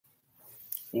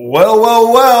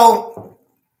Well.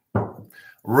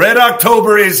 Red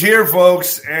October is here,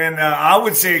 folks, and I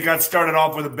would say it got started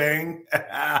off with a bang.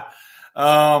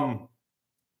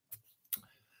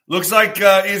 Looks like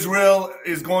Israel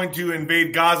is going to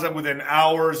invade Gaza within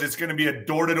hours. It's going to be a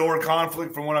door-to-door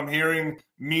conflict from what I'm hearing,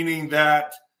 meaning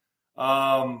that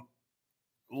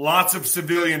lots of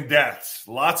civilian deaths.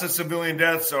 Lots of civilian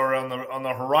deaths are on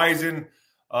the horizon.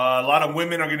 A lot of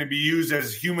women are going to be used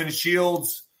as human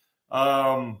shields.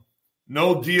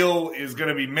 No deal is going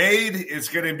to be made. It's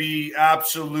going to be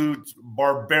absolute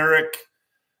barbaric,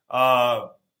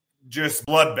 just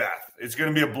bloodbath. It's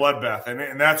going to be a bloodbath,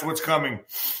 and that's what's coming.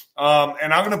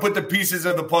 And I'm going to put the pieces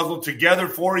of the puzzle together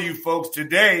for you folks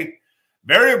today.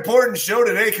 Very important show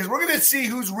today because we're going to see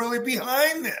who's really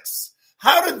behind this.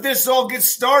 How did this all get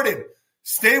started?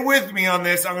 Stay with me on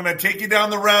this. I'm going to take you down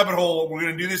the rabbit hole. We're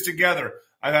going to do this together.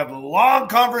 I've had long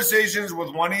conversations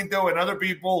with Juanito and other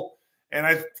people, and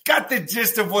I've got the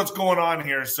gist of what's going on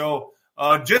here. So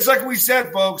just like we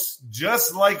said, folks,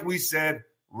 just like we said,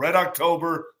 Red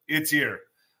October, it's here.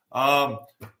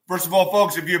 First of all,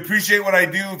 folks, if you appreciate what I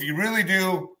do, if you really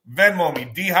do, Venmo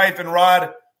me,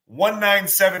 D-Rod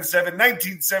 1977,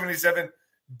 1977,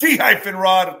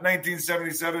 D-Rod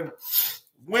 1977.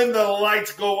 When the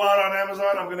lights go out on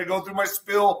Amazon, I'm going to go through my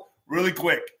spill really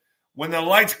quick. When the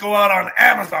lights go out on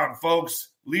Amazon, folks,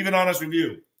 leave an honest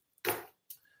review.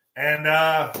 And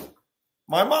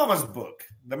my mama's book,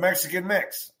 The Mexican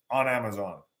Mix, on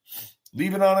Amazon.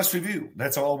 Leave an honest review.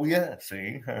 That's all we ask,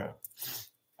 see?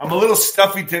 I'm a little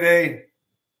stuffy today.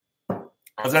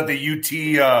 I was at the UT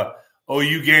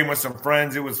OU game with some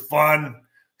friends. It was fun.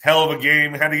 Hell of a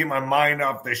game. Had to get my mind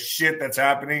off the shit that's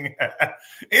happening.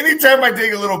 Anytime I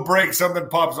take a little break, something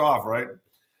pops off, right?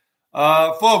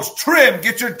 Folks, trim.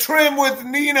 Get your trim with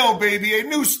Nino, baby. A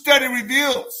new study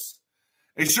reveals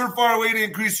a surefire way to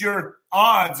increase your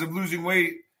odds of losing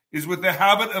weight is with the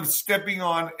habit of stepping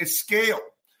on a scale.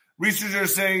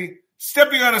 Researchers say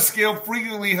stepping on a scale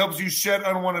frequently helps you shed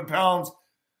unwanted pounds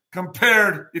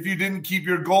compared if you didn't keep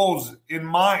your goals in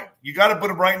mind. You got to put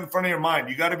them right in front of your mind.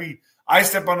 You got to be – I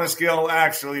step on a scale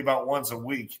actually about once a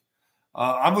week.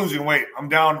 I'm losing weight. I'm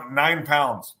down 9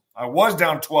 pounds. I was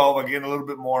down 12. I gained a little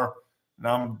bit more.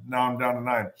 Now I'm down to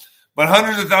 9. But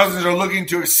hundreds of thousands are looking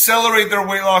to accelerate their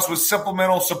weight loss with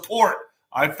supplemental support.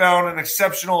 I found an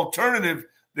exceptional alternative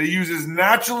that uses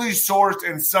naturally sourced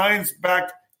and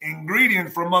science-backed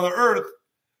ingredient from Mother Earth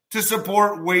to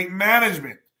support weight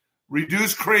management,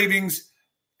 reduce cravings,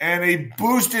 and a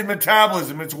boosted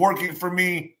metabolism. It's working for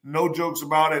me. No jokes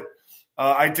about it.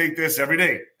 I take this every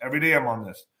day. Every day I'm on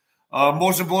this.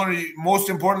 Most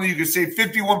importantly, you can save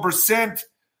 51%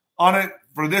 on it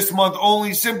for this month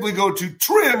only. Simply go to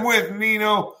Trim with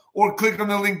Nino or click on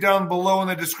the link down below in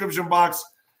the description box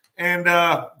and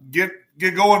get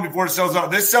going before it sells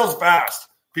out. This sells fast.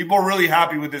 People are really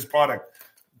happy with this product.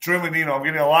 Trim with Nino. I'm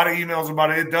getting a lot of emails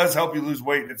about it. It does help you lose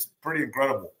weight. It's pretty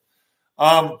incredible.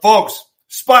 Folks,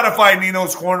 Spotify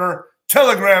Nino's Corner,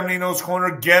 Telegram Nino's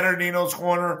Corner, Getter Nino's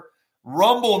Corner,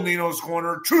 Rumble Nino's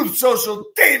Corner, Truth Social,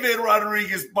 David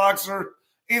Rodriguez Boxer,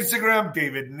 Instagram,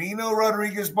 David Nino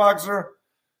Rodriguez Boxer,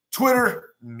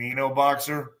 Twitter, Nino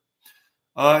Boxer.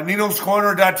 Nino's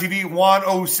Corner.tv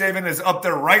 107 is up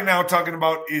there right now talking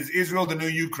about is Israel the new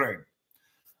Ukraine.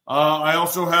 I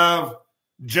also have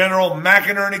General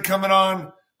McInerney coming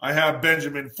on. I have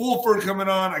Benjamin Fulford coming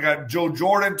on. I got Joe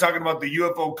Jordan talking about the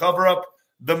UFO cover-up,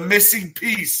 the missing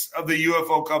piece of the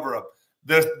UFO cover-up,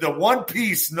 the one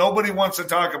piece nobody wants to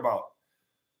talk about.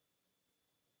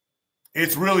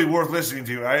 It's really worth listening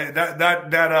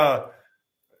to.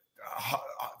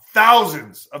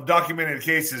 Thousands of documented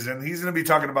cases, and he's going to be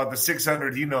talking about the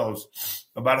 600 he knows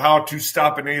about how to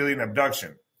stop an alien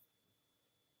abduction.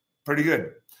 Pretty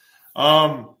good.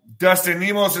 Dustin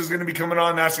Nemos is going to be coming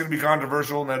on. That's going to be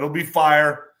controversial, and that'll be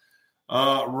fire.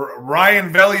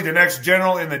 Ryan Velli, the next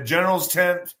general in the general's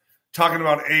tent, talking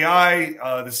about AI,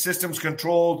 the systems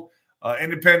controlled,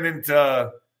 independent.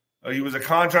 He was a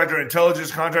contractor,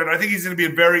 intelligence contractor. I think he's going to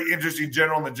be a very interesting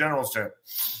general in the general's tent.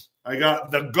 I got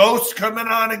the Ghost coming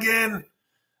on again.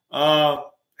 And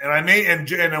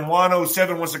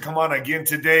 107 wants to come on again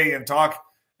today and talk.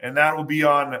 And that will be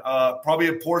on, probably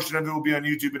a portion of it will be on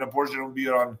YouTube and a portion will be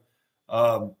on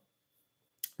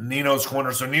Nino's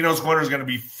Corner. So Nino's Corner is going to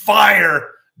be fire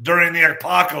during the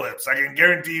apocalypse. I can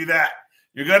guarantee you that.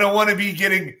 You're going to want to be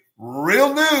getting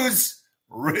real news,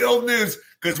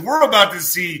 because we're about to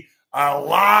see a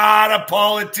lot of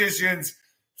politicians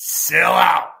sell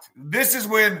out. This is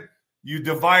when you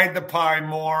divide the pie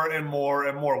more and more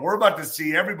and more. We're about to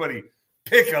see everybody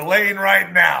pick a lane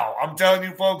right now. I'm telling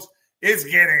you, folks, it's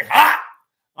getting hot.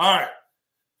 All right.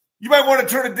 You might want to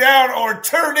turn it down or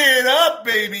turn it up,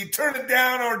 baby. Turn it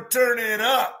down or turn it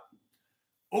up.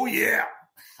 Oh, yeah.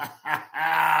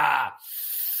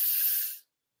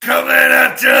 Coming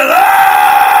at you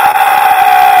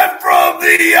live from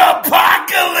the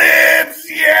apocalypse.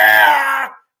 Yeah.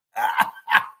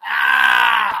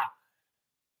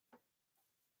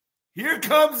 Here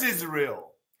comes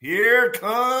Israel. Here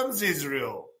comes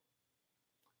Israel.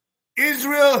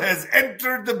 Israel has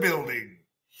entered the building.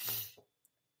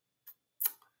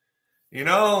 You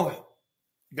know,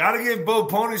 got to give Bo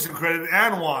Pony some credit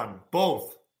and Juan,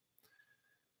 both.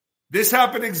 This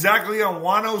happened exactly on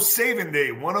 107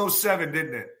 day, 107,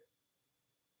 didn't it?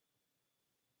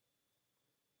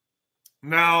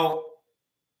 Now,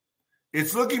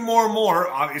 it's looking more and more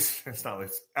obvious. It's not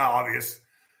obvious.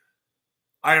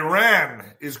 Iran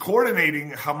is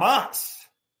coordinating Hamas.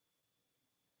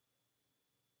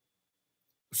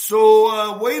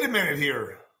 So, wait a minute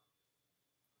here.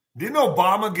 Didn't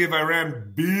Obama give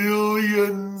Iran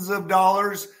billions of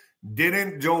dollars?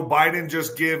 Didn't Joe Biden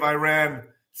just give Iran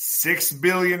 $6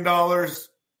 billion?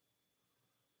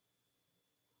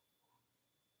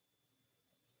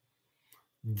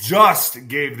 Just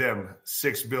gave them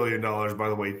 $6 billion, by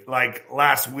the way, like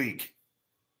last week.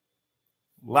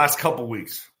 Last couple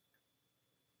weeks.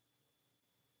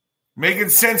 Making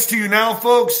sense to you now,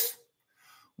 folks?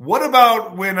 What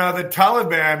about when the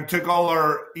Taliban took all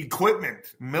our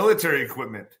equipment, military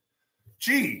equipment?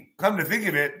 Gee, come to think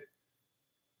of it,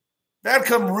 that'd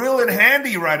come real in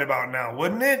handy right about now,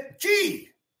 wouldn't it? Gee.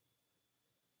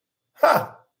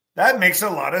 That makes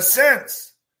a lot of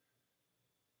sense.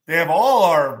 They have all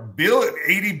our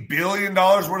 $80 billion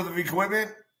worth of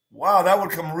equipment. Wow, that would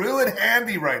come real in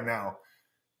handy right now.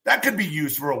 That could be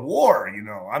used for a war, you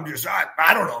know. I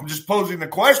don't know. I'm just posing the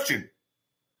question.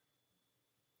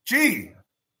 Gee,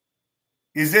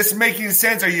 is this making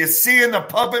sense? Are you seeing the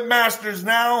puppet masters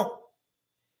now?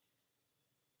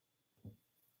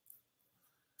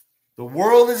 The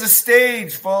world is a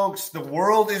stage, folks. The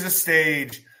world is a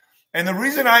stage. And the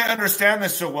reason I understand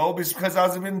this so well is because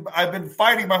I've been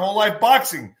fighting my whole life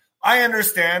boxing. I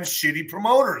understand shitty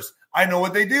promoters. I know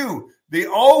what they do. They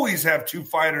always have two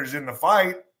fighters in the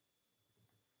fight.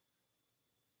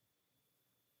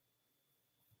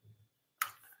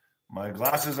 My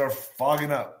glasses are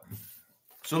fogging up.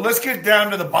 So let's get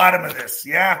down to the bottom of this,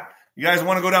 yeah? You guys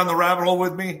want to go down the rabbit hole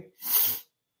with me?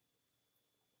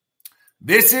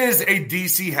 This is a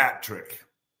DC hat trick.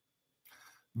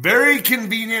 Very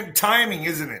convenient timing,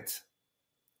 isn't it?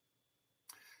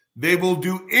 They will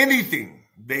do anything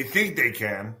they think they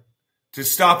can to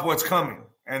stop what's coming,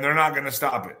 and they're not going to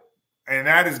stop it. And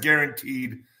that is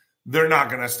guaranteed. They're not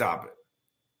going to stop it.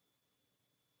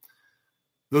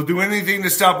 They'll do anything to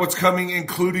stop what's coming,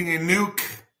 including a nuke.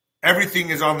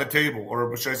 Everything is on the table,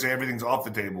 or should I say everything's off the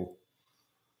table.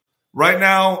 Right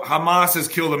now, Hamas has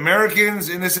killed Americans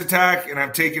in this attack and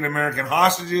have taken American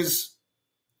hostages.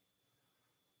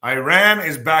 Iran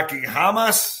is backing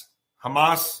Hamas.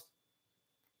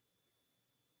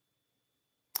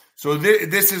 So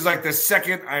this is like the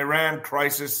second Iran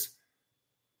crisis.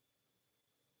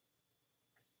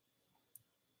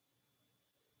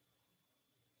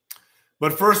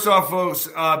 But first off, folks,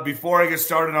 before I get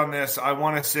started on this, I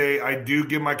want to say I do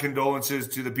give my condolences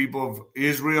to the people of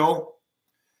Israel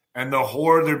and the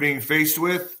horror they're being faced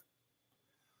with.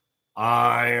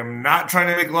 I am not trying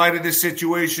to make light of this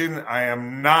situation. I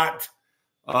am not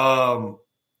I'm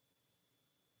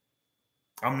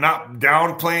not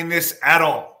downplaying this at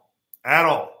all. At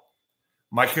all.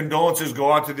 My condolences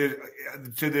go out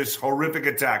to this horrific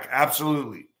attack.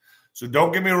 Absolutely. So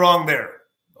don't get me wrong there.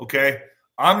 Okay?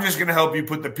 I'm just going to help you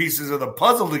put the pieces of the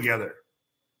puzzle together.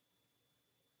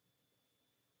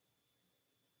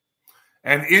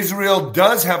 And Israel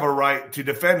does have a right to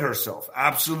defend herself.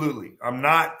 Absolutely. I'm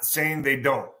not saying they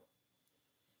don't.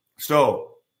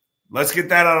 So let's get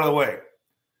that out of the way.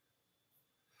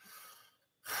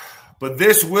 But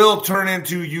this will turn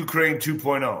into Ukraine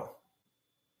 2.0.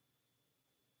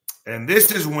 And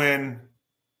this is when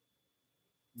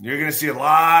you're going to see a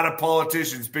lot of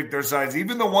politicians pick their sides,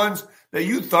 even the ones that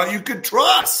you thought you could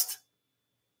trust.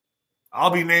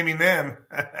 I'll be naming them.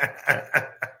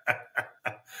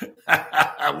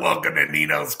 Welcome to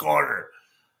Nino's Corner.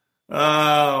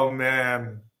 Oh,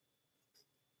 man.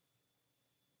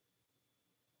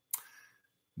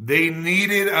 They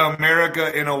needed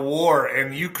America in a war,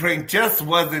 and Ukraine just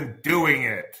wasn't doing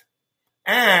it.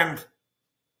 And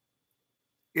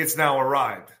it's now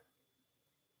arrived.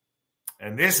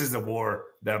 And this is the war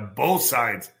that both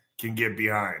sides can get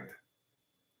behind.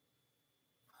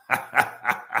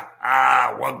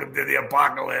 Welcome to the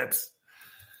apocalypse.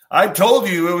 I told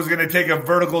you it was going to take a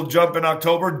vertical jump in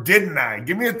October, didn't I?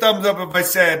 Give me a thumbs up if I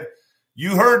said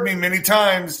you heard me many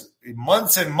times,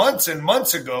 months and months and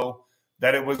months ago,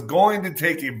 that it was going to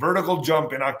take a vertical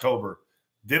jump in October.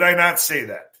 Did I not say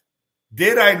that?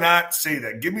 Did I not say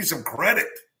that? Give me some credit.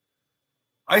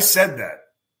 I said that.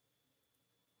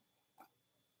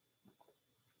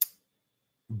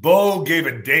 Bo gave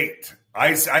a date.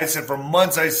 I said for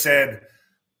months, I said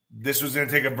this was going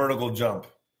to take a vertical jump.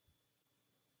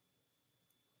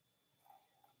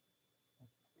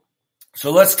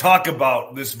 So let's talk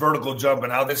about this vertical jump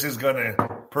and how this is going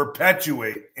to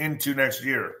perpetuate into next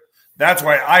year. That's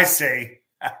why I say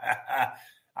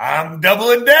I'm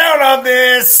doubling down on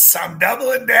this. I'm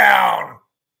doubling down.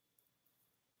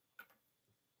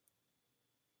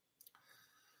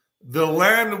 The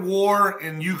land war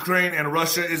in Ukraine and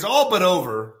Russia is all but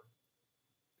over.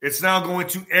 It's now going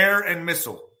to air and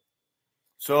missile.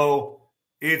 So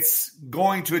it's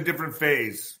going to a different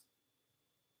phase.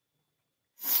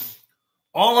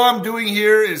 All I'm doing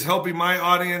here is helping my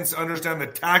audience understand the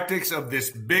tactics of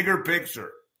this bigger picture.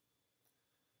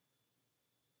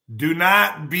 Do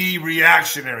not be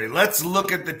reactionary. Let's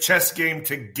look at the chess game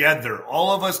together.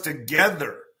 All of us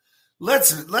together.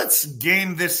 Let's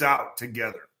game this out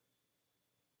together.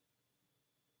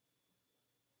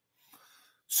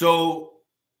 So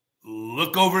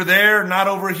look over there, not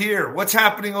over here. What's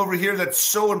happening over here that's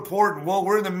so important? Well,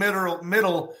 we're in the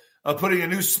middle of putting a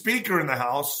new speaker in the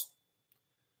house.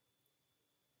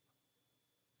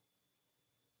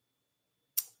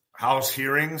 House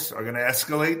hearings are going to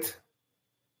escalate.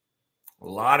 A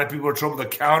lot of people are troubled. The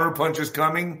counterpunch is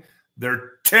coming.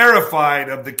 They're terrified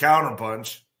of the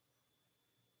counterpunch.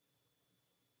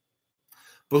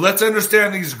 But let's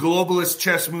understand these globalist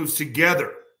chess moves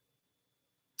together.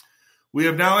 We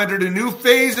have now entered a new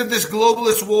phase of this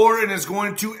globalist war, and it's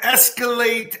going to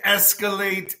escalate.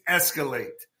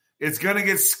 It's going to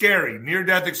get scary,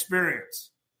 near-death experience.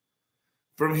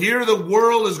 From here, the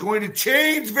world is going to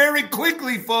change very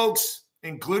quickly, folks,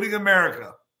 including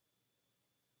America.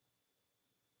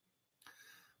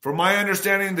 From my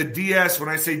understanding, the DS, when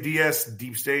I say DS,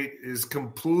 deep state, is they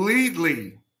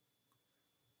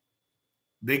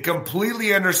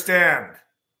completely understand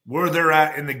where they're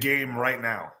at in the game right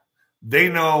now. They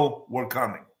know we're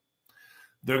coming.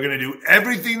 They're going to do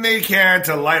everything they can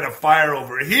to light a fire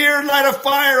over here, light a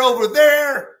fire over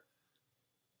there.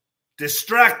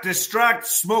 Distract,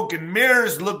 smoke and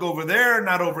mirrors, look over there,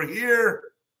 not over here.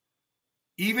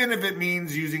 Even if it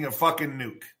means using a fucking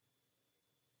nuke.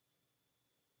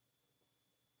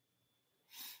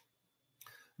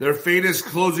 Their fate is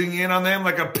closing in on them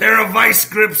like a pair of vice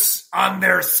grips on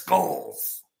their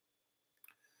skulls.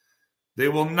 They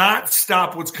will not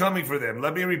stop what's coming for them.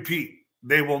 Let me repeat.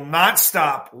 They will not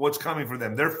stop what's coming for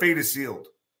them. Their fate is sealed.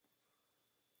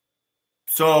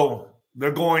 So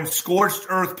they're going scorched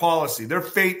earth policy. Their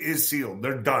fate is sealed.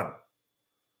 They're done.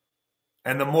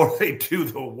 And the more they do,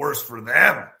 the worse for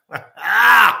them.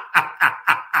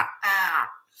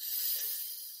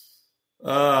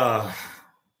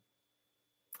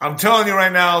 I'm telling you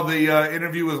right now, the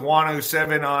interview with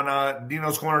Wanu7 on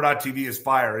Dino'sCorner.tv is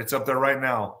fire. It's up there right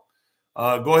now.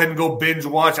 Go ahead and go binge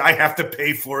watch. I have to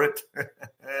pay for it.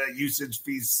 Usage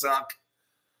fees suck.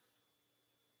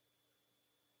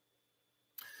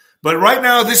 But right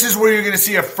now, this is where you're going to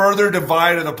see a further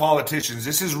divide of the politicians.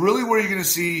 This is really where you're going to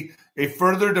see a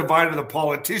further divide of the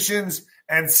politicians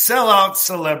and sellout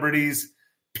celebrities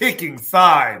picking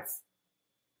sides.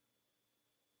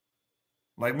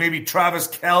 Like maybe Travis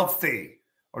Kelce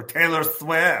or Taylor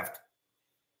Swift.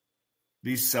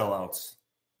 These sellouts.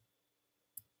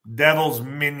 Devil's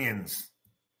minions.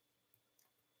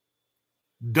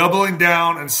 Doubling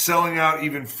down and selling out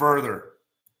even further.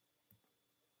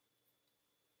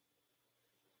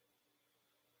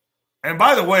 And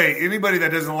by the way, anybody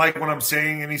that doesn't like what I'm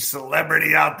saying, any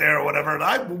celebrity out there or whatever,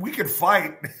 we can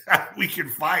fight. We can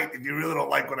fight if you really don't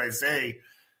like what I say.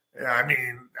 I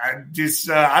mean, I'm just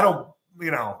saying.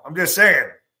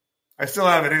 I still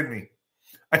have it in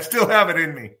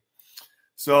me.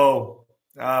 So,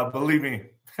 believe me.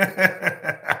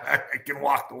 I can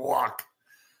walk the walk.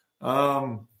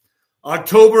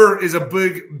 October is a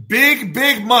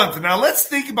big month. Now let's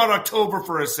think about October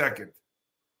for a second.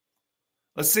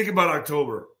 Let's think about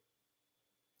October.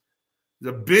 It's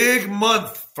a big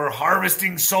month for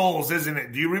harvesting souls, isn't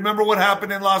it? Do you remember what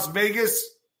happened in Las Vegas?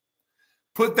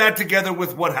 Put that together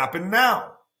with what happened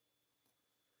now.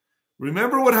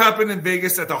 Remember what happened in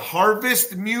Vegas at the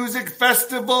Harvest Music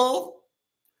Festival?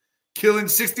 Killing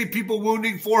 60 people,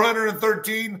 wounding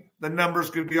 413. The numbers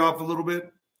could be off a little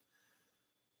bit.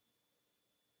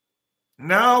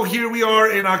 Now here we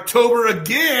are in October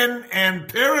again, and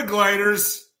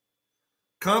paragliders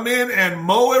come in and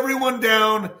mow everyone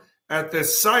down at the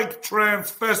Psych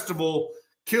Trance Festival,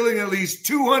 killing at least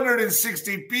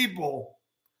 260 people,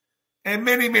 and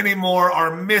many, many more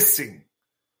are missing.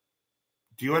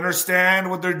 Do you understand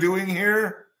what they're doing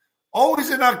here? Always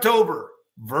in October.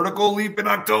 Vertical leap in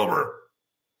October.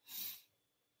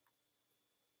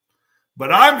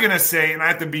 But I'm going to say, and I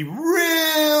have to be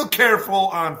real careful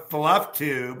on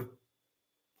FluffTube,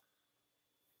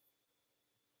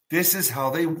 this is how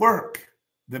they work.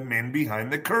 The men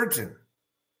behind the curtain.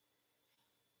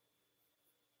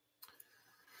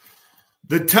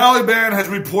 The Taliban has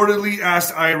reportedly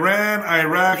asked Iran,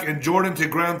 Iraq, and Jordan to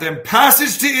grant them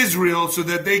passage to Israel so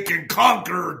that they can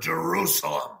conquer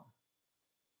Jerusalem.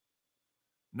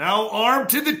 Now armed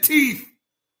to the teeth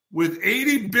with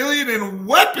 $80 billion in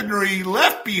weaponry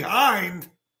left behind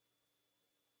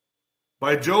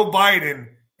by Joe Biden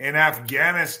in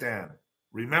Afghanistan.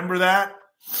 Remember that?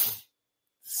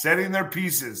 Setting their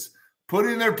pieces,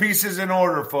 putting their pieces in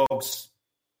order, folks.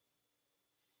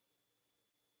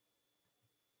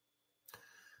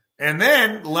 And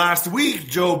then last week,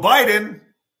 Joe Biden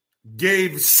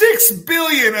gave $6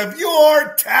 billion of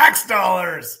your tax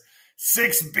dollars.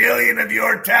 $6 billion of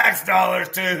your tax dollars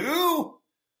to who?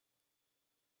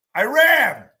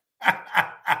 Iran.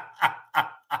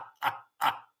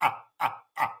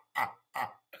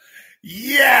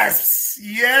 Yes,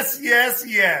 yes, yes,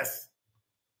 yes.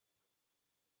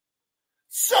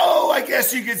 So I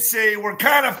guess you could say we're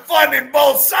kind of funding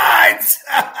both sides.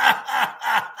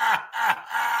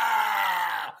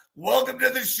 Welcome to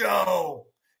the show.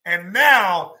 And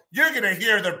now you're going to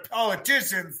hear the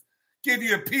politicians give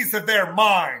you a piece of their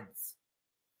minds.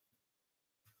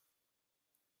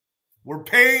 We're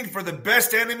paying for the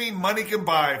best enemy money can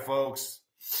buy, folks.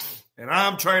 And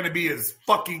I'm trying to be as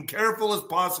fucking careful as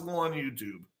possible on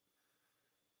YouTube.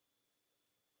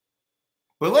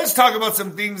 But let's talk about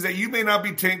some things that you may not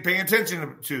be paying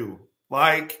attention to.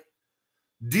 Like,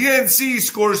 DNC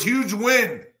scores huge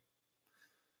win.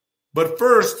 But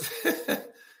first,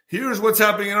 here's what's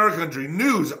happening in our country.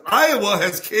 News: Iowa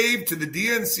has caved to the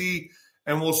DNC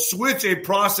and will switch a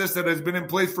process that has been in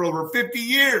place for over 50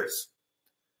 years.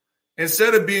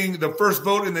 Instead of being the first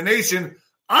vote in the nation,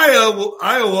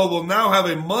 Iowa will now have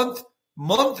a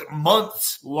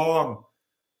months-long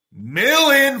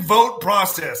mail-in vote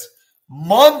process.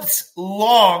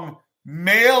 Months-long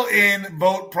mail-in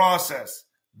vote process.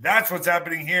 That's what's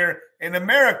happening here in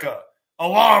America,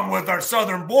 along with our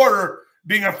southern border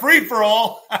being a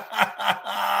free-for-all.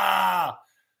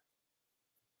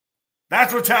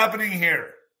 That's what's happening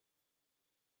here.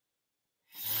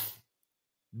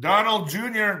 Donald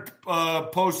Jr.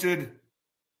 Posted,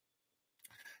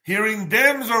 hearing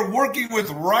Dems are working with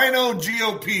Rhino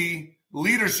GOP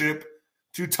leadership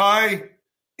to tie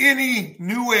any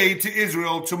new aid to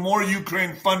Israel to more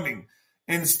Ukraine funding.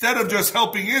 Instead of just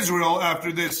helping Israel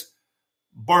after this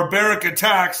barbaric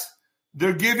attacks,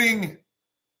 they're giving...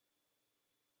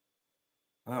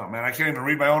 Oh, man, I can't even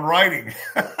read my own writing.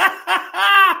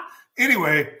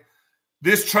 Anyway,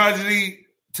 this tragedy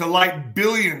to light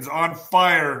billions on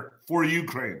fire for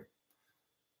Ukraine.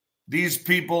 These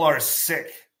people are sick.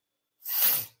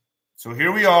 So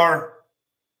here we are,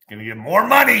 going to get more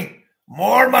money.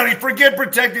 More money. Forget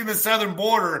protecting the southern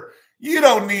border. You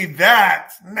don't need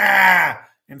that. Nah.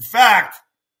 In fact,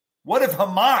 what if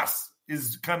Hamas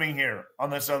is coming here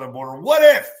on the southern border? What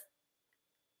if?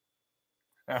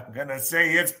 I'm going to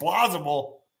say it's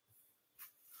plausible.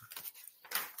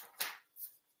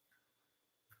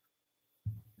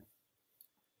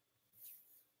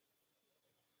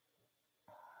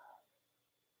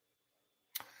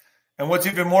 And what's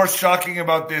even more shocking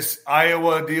about this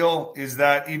Iowa deal is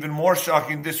that even more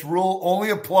shocking, this rule only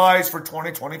applies for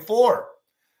 2024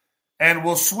 and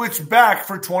will switch back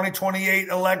for 2028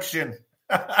 election.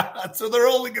 So they're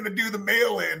only going to do the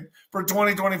mail-in for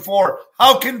 2024.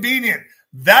 How convenient.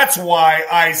 That's why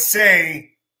I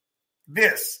say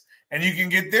this. And you can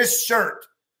get this shirt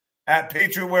at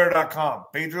patriotwear.com.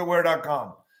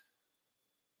 Patriotwear.com.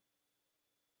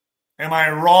 Am I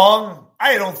wrong?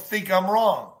 I don't think I'm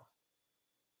wrong.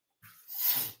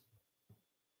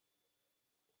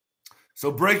 So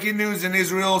breaking news in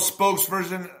Israel,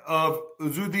 spokesperson of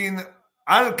Uzuddin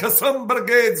al-Qassam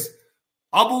Brigades,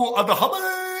 Abu Adham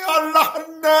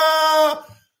al-Lahna.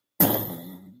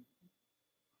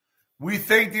 We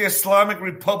thank the Islamic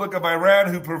Republic of Iran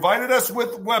who provided us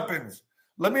with weapons.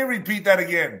 Let me repeat that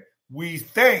again. We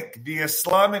thank the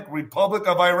Islamic Republic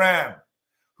of Iran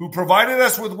who provided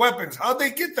us with weapons. How'd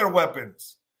they get their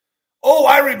weapons? Oh,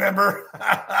 I remember.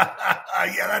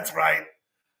 Yeah, that's right.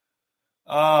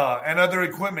 and other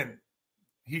equipment.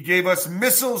 He gave us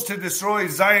missiles to destroy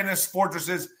Zionist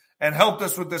fortresses and helped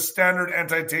us with the standard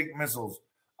anti-tank missiles.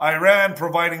 Iran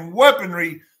providing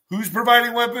weaponry. Who's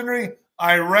providing weaponry?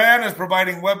 Iran is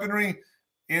providing weaponry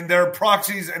in their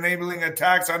proxies, enabling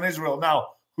attacks on Israel. Now,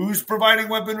 who's providing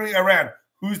weaponry? Iran.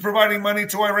 Who's providing money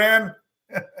to Iran?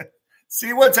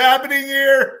 See what's happening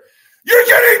here? You're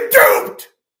getting duped!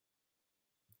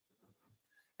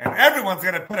 And everyone's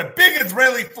going to put a big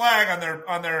Israeli flag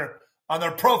on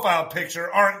their profile picture,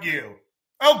 aren't you?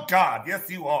 Oh, God, yes,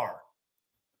 you are.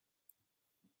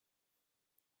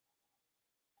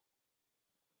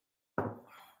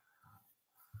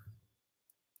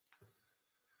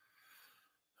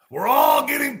 We're all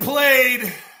getting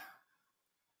played.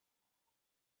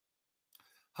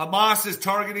 Hamas is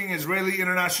targeting Israeli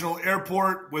International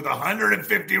Airport with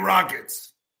 150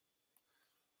 rockets.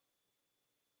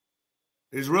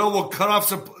 Israel will cut off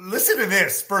some. Listen to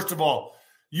this. First of all,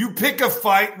 you pick a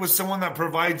fight with someone that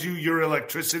provides you your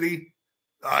electricity.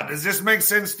 Does this make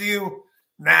sense to you?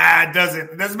 Nah, it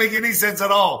doesn't. It doesn't make any sense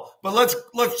at all. But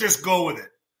let's just go with it.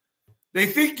 They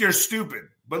think you're stupid,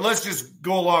 but let's just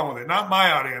go along with it. Not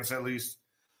my audience, at least.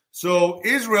 So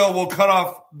Israel will cut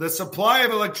off the supply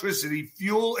of electricity,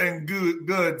 fuel, and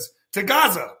goods to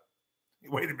Gaza.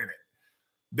 Wait a minute.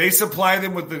 They supply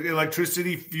them with the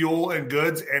electricity, fuel, and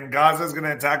goods, and Gaza is going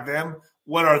to attack them?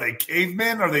 What are they,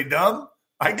 cavemen? Are they dumb?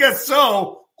 I guess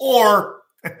so. Or,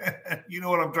 you know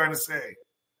what I'm trying to say.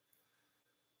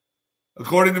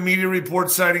 According to media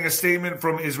reports citing a statement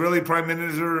from Israeli Prime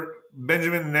Minister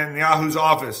Benjamin Netanyahu's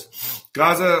office,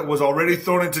 Gaza was already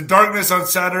thrown into darkness on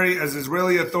Saturday as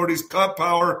Israeli authorities cut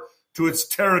power to its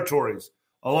territories.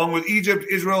 Along with Egypt,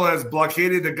 Israel has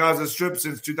blockaded the Gaza Strip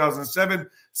since 2007,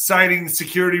 citing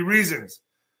security reasons.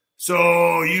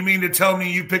 So you mean to tell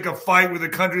me you pick a fight with a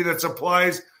country that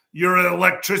supplies your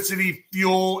electricity,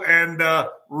 fuel, and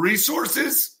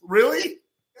resources? Really?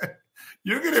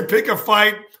 You're going to pick a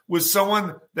fight with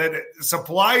someone that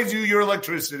supplies you your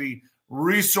electricity,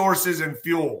 resources, and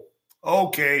fuel.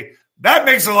 Okay, that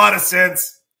makes a lot of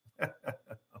sense.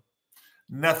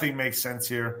 Nothing makes sense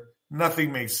here.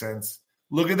 Nothing makes sense.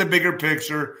 Look at the bigger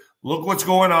picture. Look what's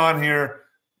going on here.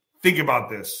 Think about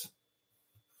this.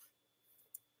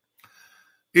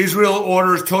 Israel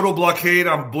orders total blockade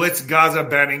on Blitz Gaza,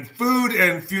 banning food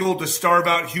and fuel to starve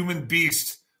out human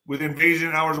beasts with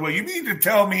invasion hours away. You mean to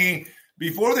tell me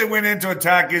before they went in to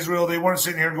attack Israel, they weren't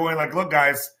sitting here going like, look,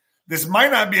 guys, this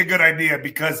might not be a good idea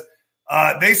because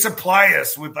they supply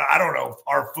us with, I don't know,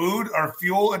 our food, our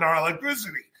fuel, and our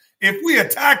electricity. If we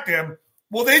attack them,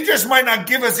 well, they just might not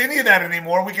give us any of that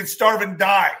anymore. We could starve and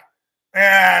die.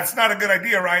 It's not a good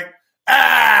idea, right?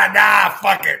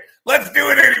 Fuck it. Let's do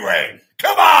it anyway.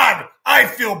 Come on. I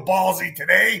feel ballsy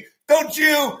today. Don't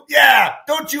you? Yeah.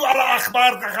 Don't you? Allah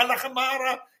Akbar.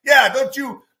 Yeah. Don't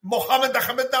you? Muhammad.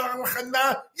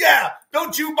 Yeah.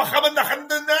 Don't you? Muhammad.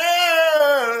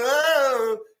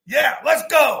 Yeah. Let's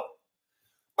go.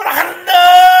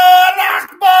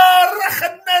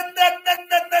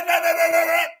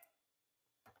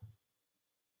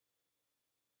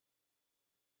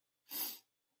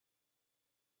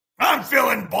 I'm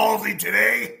feeling ballsy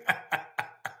today.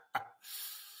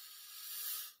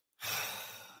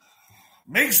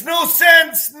 Makes no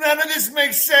sense. None of this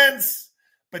makes sense.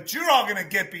 But you're all going to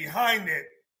get behind it.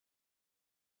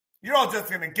 You're all just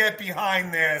going to get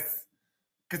behind this.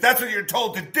 Because that's what you're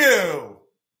told to do.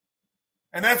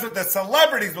 And that's what the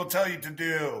celebrities will tell you to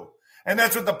do. And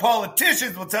that's what the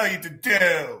politicians will tell you to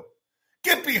do.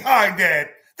 Get behind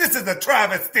it. This is a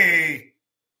travesty.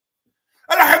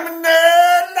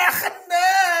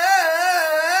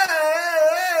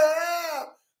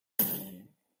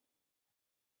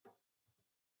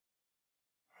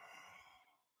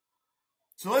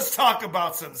 So let's talk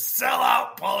about some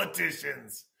sellout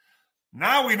politicians.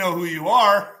 Now we know who you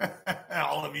are,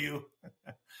 all of you.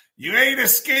 You ain't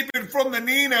escaping from the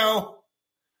Nino.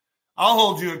 I'll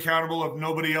hold you accountable if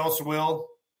nobody else will.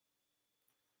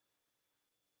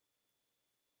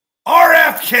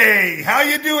 RFK. How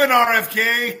you doing,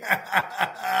 RFK?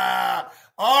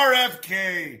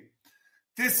 RFK.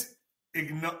 This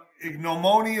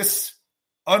ignominious,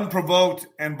 unprovoked,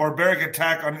 and barbaric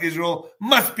attack on Israel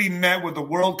must be met with the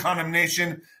world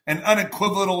condemnation and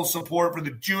unequivocal support for the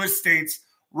Jewish state's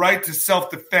right to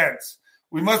self-defense.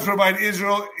 We must provide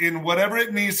Israel in whatever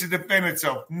it needs to defend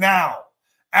itself. Now,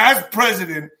 as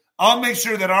president, I'll make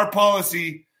sure that our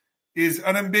policy is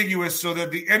unambiguous so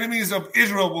that the enemies of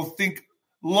Israel will think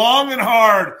long and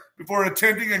hard before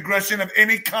attempting aggression of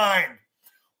any kind.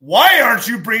 Why aren't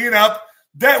you bringing up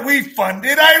that we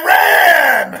funded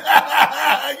Iran?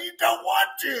 You don't want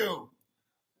to.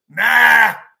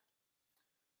 Nah.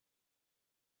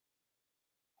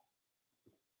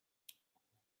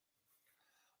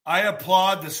 I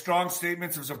applaud the strong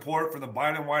statements of support for the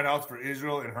Biden White House for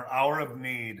Israel in her hour of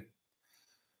need.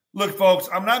 Look, folks,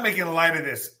 I'm not making light of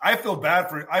this. I feel bad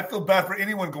for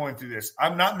anyone going through this.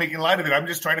 I'm not making light of it. I'm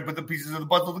just trying to put the pieces of the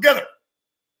puzzle together.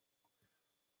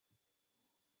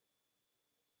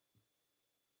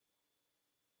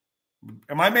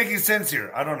 Am I making sense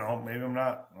here? I don't know. Maybe I'm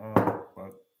not. I don't know.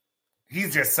 But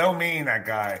he's just so mean, that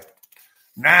guy.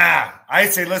 Nah, I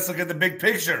say let's look at the big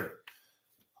picture.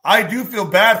 I do feel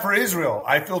bad for Israel.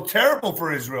 I feel terrible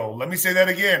for Israel. Let me say that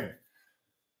again.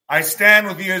 I stand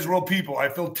with the Israel people. I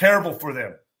feel terrible for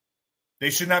them.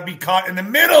 They should not be caught in the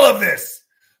middle of this.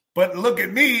 But look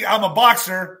at me. I'm a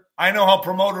boxer. I know how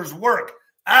promoters work.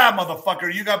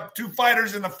 Motherfucker, you got two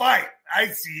fighters in the fight. I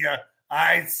see ya.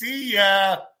 I see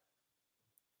ya.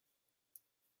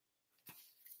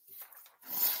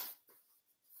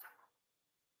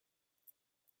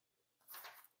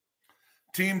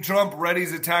 Team Trump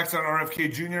readies attacks on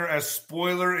RFK Jr. as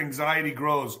spoiler anxiety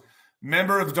grows.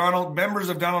 Members of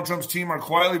Donald Trump's team are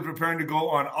quietly preparing to go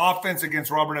on offense against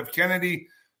Robert F. Kennedy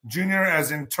Jr.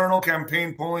 as internal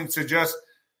campaign polling suggests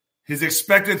his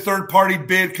expected third-party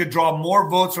bid could draw more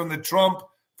votes from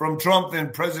Trump than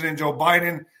President Joe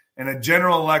Biden in a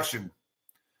general election.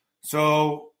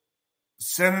 So,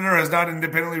 Senator has not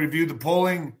independently reviewed the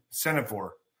polling. Senate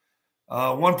for.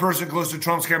 One person close to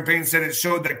Trump's campaign said it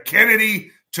showed that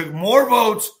Kennedy took more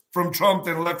votes from Trump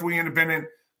than left-wing independent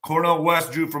Cornel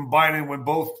West drew from Biden when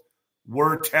both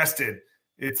were tested.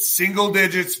 It's single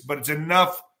digits, but it's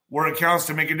enough where it counts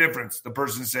to make a difference, the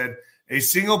person said. A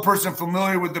single person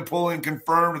familiar with the polling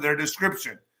confirmed their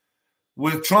description.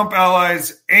 With Trump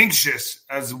allies anxious,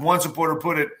 as one supporter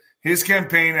put it, his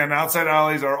campaign and outside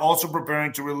allies are also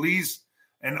preparing to release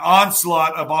an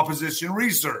onslaught of opposition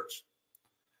research.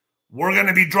 We're going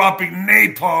to be dropping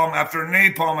napalm after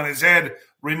napalm on his head,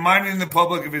 reminding the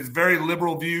public of his very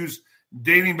liberal views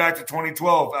dating back to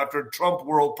 2012 after a Trump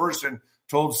world person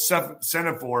told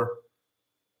Senator,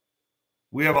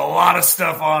 we have a lot of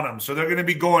stuff on him. So they're going to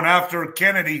be going after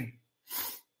Kennedy.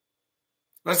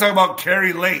 Let's talk about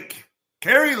Carrie Lake.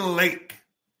 Carrie Lake.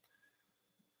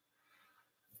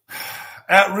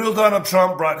 At Real Donald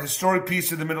Trump brought historic peace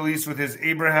to the Middle East with his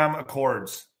Abraham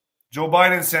Accords. Joe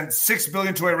Biden sent $6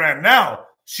 billion to Iran. Now,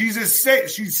 she's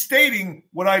stating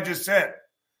what I just said.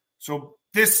 So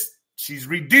she's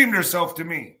redeemed herself to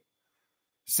me.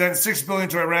 Sent $6 billion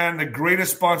to Iran, the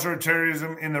greatest sponsor of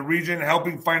terrorism in the region,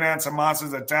 helping finance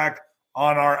Hamas's attack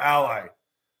on our ally.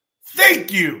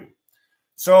 Thank you.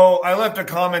 So I left a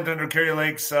comment under Carrie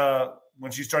Lake's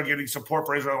when she started getting support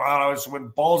for Israel. I just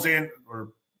went balls in or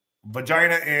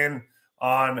vagina in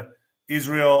on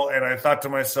Israel, and I thought to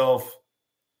myself,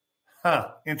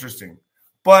 interesting.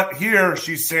 But here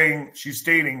she's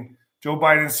stating Joe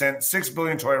Biden sent $6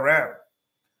 billion to Iran,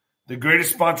 the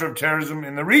greatest sponsor of terrorism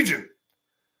in the region.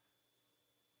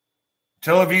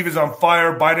 Tel Aviv is on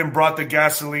fire. Biden brought the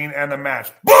gasoline and the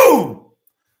match. Boom!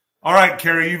 All right,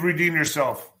 Carrie, you've redeemed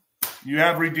yourself. You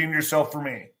have redeemed yourself for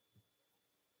me.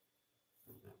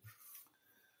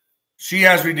 She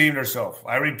has redeemed herself.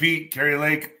 I repeat, Carrie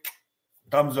Lake,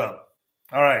 thumbs up.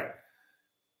 All right.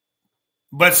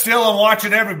 But still, I'm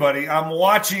watching everybody.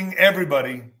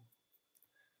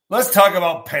 Let's talk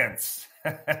about Pence.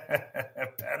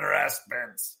 Pederast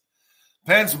Pence.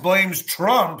 Pence blames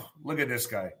Trump. Look at this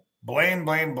guy. Blame.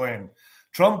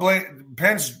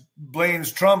 Pence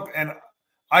blames Trump and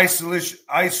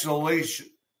isolationist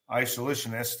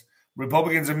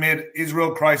Republicans amid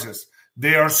Israel crisis.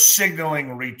 They are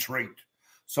signaling retreat.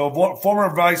 So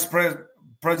former Vice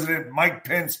President Mike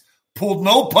Pence pulled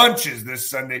no punches this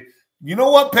Sunday. You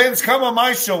know what, Pence? Come on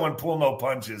my show and pull no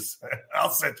punches. I'll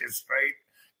set you straight.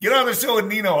 Get on the show with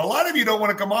Nino. A lot of you don't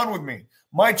want to come on with me.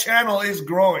 My channel is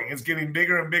growing. It's getting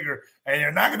bigger and bigger, and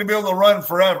you're not going to be able to run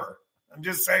forever. I'm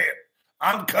just saying.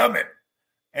 I'm coming.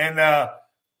 And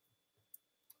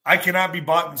I cannot be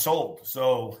bought and sold.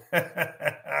 So,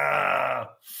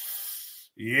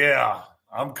 yeah,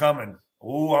 I'm coming.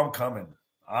 Oh, I'm coming.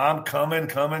 I'm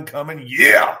coming.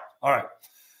 Yeah. All right.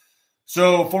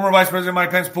 So, former Vice President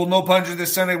Mike Pence pulled no punches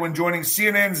this Sunday when joining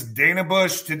CNN's Dana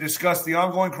Bush to discuss the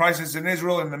ongoing crisis in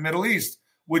Israel and the Middle East,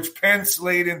 which Pence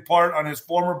laid in part on his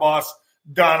former boss,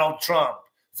 Donald Trump.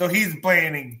 So, he's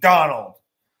blaming Donald.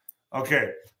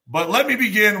 Okay. But let me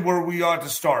begin where we ought to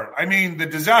start. I mean, the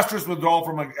disastrous withdrawal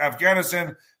from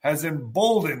Afghanistan has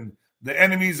emboldened the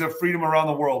enemies of freedom around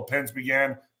the world, Pence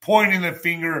began, pointing the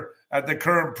finger at the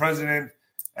current president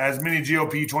as many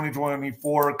GOP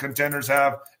 2024 contenders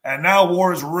have. And now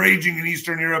war is raging in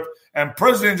Eastern Europe. And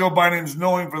President Joe Biden is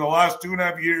knowing for the last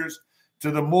 2.5 years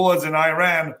to the mullahs in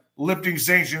Iran, lifting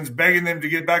sanctions, begging them to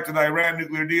get back to the Iran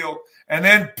nuclear deal, and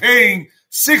then paying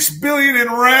 $6 billion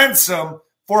in ransom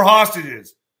for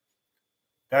hostages.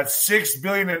 That's $6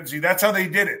 billion. See, that's how they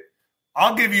did it.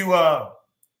 I'll give you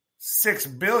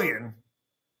 $6 billion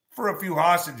for a few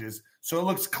hostages, so it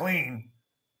looks clean,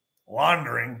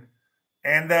 laundering,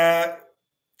 and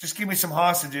just give me some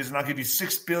hostages, and I'll give you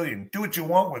 $6 billion. Do what you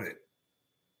want with it.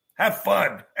 Have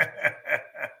fun.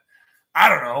 I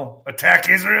don't know. Attack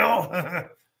Israel.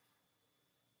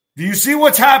 Do you see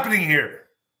what's happening here?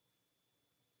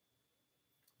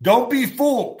 Don't be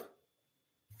fooled.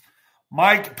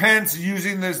 Mike Pence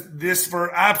using this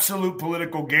for absolute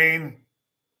political gain.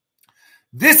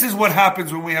 This is what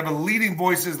happens when we have leading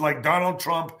voices like Donald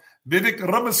Trump, Vivek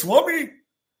Ramaswamy,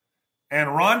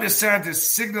 and Ron DeSantis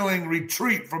signaling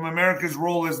retreat from America's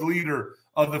role as leader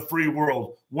of the free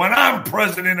world. When I'm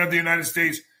president of the United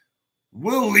States,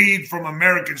 we'll lead from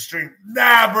American strength.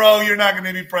 Nah, bro, you're not going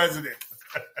to be president.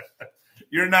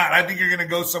 You're not. I think you're going to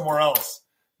go somewhere else.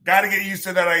 Got to get used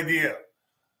to that idea.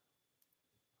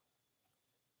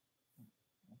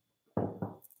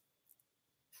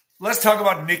 Let's talk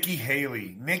about Nikki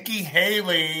Haley. Nikki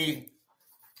Haley.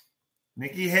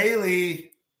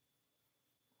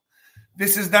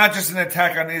 This is not just an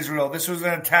attack on Israel. This was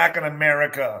an attack on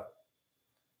America.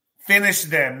 Finish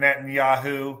them,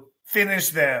 Netanyahu. Finish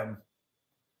them.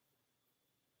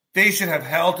 They should have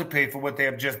hell to pay for what they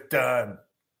have just done.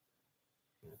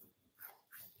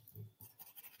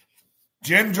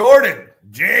 Jim Jordan.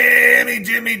 Jim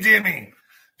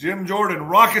Jordan.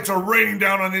 Rockets are raining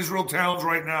down on Israel towns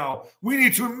right now. We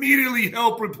need to immediately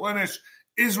help replenish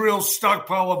Israel's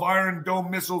stockpile of Iron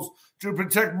Dome missiles to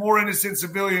protect more innocent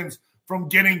civilians from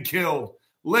getting killed.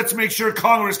 Let's make sure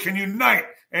Congress can unite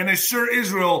and assure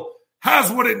Israel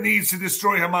has what it needs to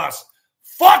destroy Hamas.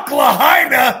 Fuck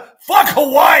Lahaina. Fuck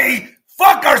Hawaii.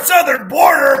 Fuck our southern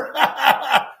border.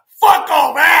 Fuck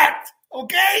all that.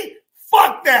 Okay?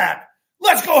 Fuck that.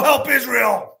 Let's go help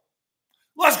Israel.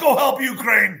 Let's go help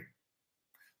Ukraine.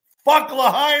 Fuck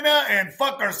Lahaina and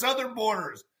fuck our southern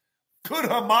borders. Could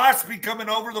Hamas be coming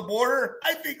over the border?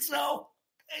 I think so.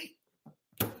 Hey.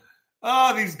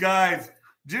 Oh, these guys.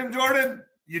 Jim Jordan,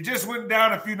 you just went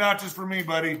down a few notches for me,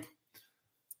 buddy.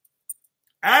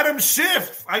 Adam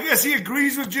Schiff, I guess he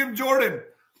agrees with Jim Jordan.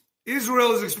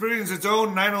 Israel has experienced its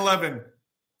own 9/11.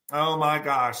 Oh, my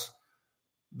gosh.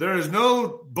 There is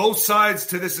no both sides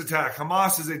to this attack.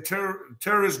 Hamas is a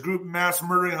terrorist group mass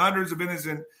murdering hundreds of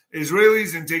innocent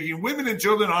Israelis and taking women and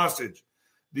children hostage.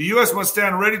 The U.S. must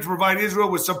stand ready to provide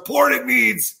Israel with support it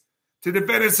needs to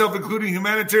defend itself, including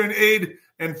humanitarian aid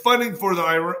and funding for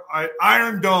the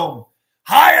Iron Dome.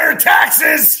 Higher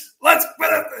taxes! Let's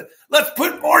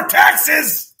put more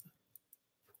taxes!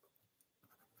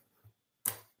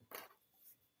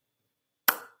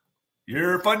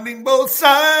 You're funding both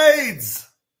sides.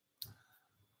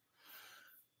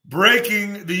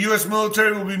 Breaking, the U.S.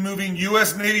 military will be moving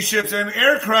U.S. Navy ships and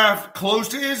aircraft close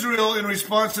to Israel in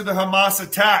response to the Hamas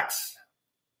attacks.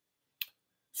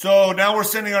 So now we're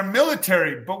sending our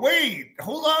military. But wait,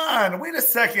 hold on. Wait a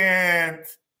second.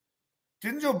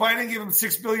 Didn't Joe Biden give him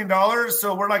 $6 billion?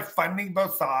 So we're like funding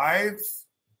both sides?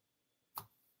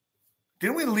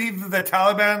 Didn't we leave the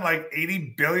Taliban like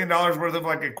 $80 billion worth of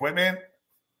like equipment?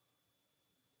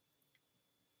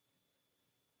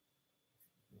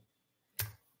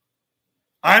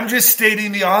 I'm just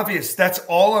stating the obvious. That's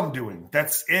all I'm doing.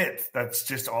 That's it. That's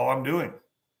just all I'm doing.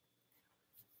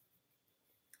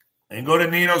 And go to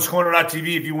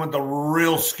ninoscorner.tv if you want the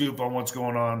real scoop on what's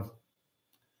going on.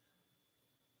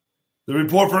 The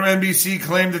report from NBC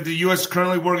claimed that the U.S. is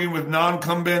currently working with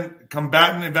non-combatant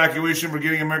evacuation for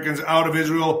getting Americans out of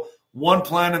Israel. One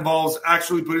plan involves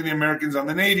actually putting the Americans on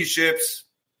the Navy ships.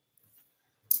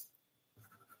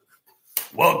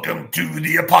 Welcome to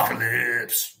the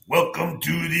apocalypse. Welcome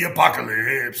to the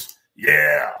apocalypse.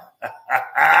 Yeah.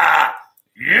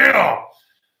 Yeah.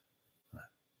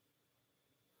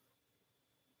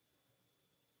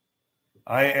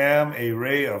 I am a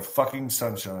ray of fucking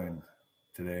sunshine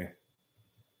today.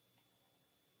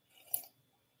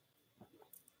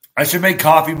 I should make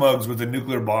coffee mugs with a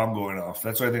nuclear bomb going off.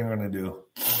 That's what I think I'm going to do.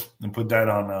 And put that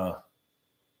on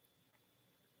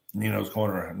Nino's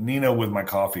Corner. Nino with my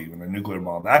coffee with a nuclear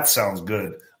bomb. That sounds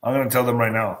good. I'm going to tell them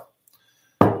right now.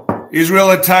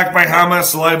 Israel attacked by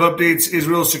Hamas. Live updates.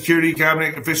 Israel's security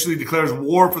cabinet officially declares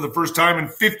war for the first time in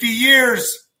 50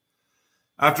 years.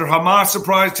 After Hamas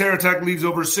surprise terror attack leaves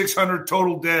over 600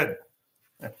 total dead.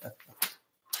 That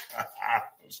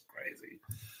was crazy.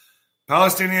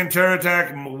 Palestinian terror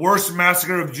attack, worst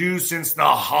massacre of Jews since the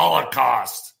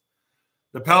Holocaust.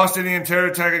 The Palestinian terror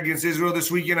attack against Israel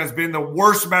this weekend has been the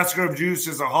worst massacre of Jews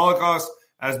since the Holocaust,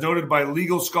 as noted by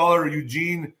legal scholar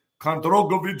Eugene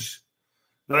Kondratovich.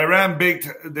 The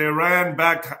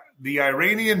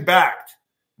Iranian-backed.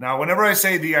 Now, whenever I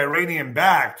say the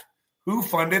Iranian-backed, who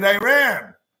funded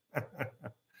Iran?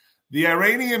 The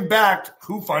Iranian-backed,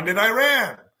 who funded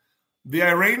Iran? The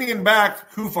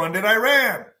Iranian-backed, who funded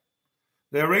Iran?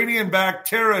 The Iranian-backed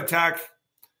terror attack,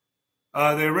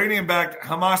 the Iranian-backed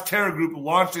Hamas terror group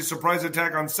launched a surprise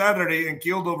attack on Saturday and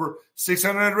killed over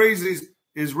 600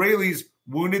 Israelis,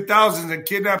 wounded thousands, and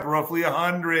kidnapped roughly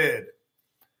 100.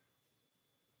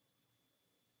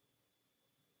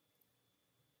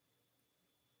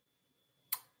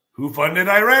 Who funded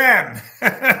Iran?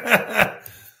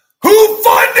 Who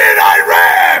funded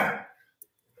Iran?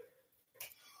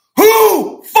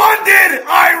 Who funded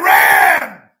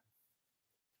Iran?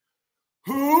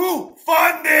 Who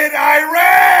funded Iran?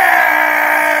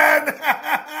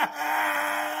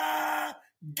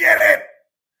 Get it?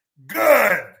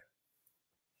 Good.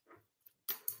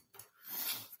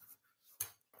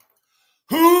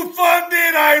 Who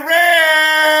funded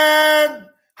Iran?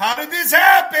 How did this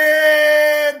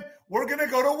happen? We're going to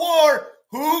go to war.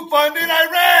 Who funded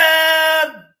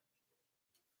Iran?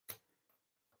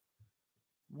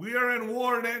 We are in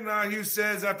war, Netanyahu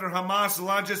says, after Hamas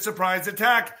launched a surprise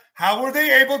attack. How were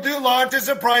they able to launch a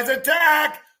surprise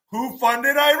attack? Who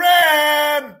funded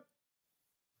Iran?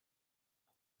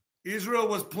 Israel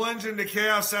was plunged into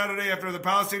chaos Saturday after the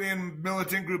Palestinian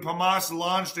militant group Hamas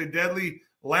launched a deadly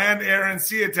land, air, and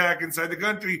sea attack inside the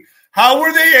country. How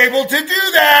were they able to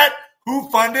do that? Who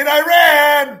funded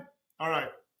Iran? All right.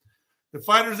 The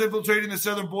fighters infiltrating the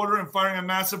southern border and firing a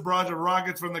massive barrage of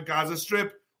rockets from the Gaza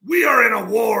Strip. We are in a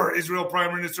war, Israel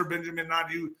Prime Minister Benjamin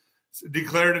Netanyahu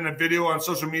declared in a video on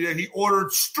social media. He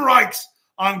ordered strikes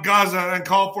on Gaza and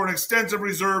called for an extensive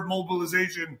reserve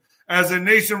mobilization as the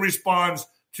nation responds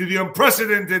to the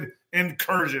unprecedented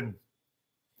incursion.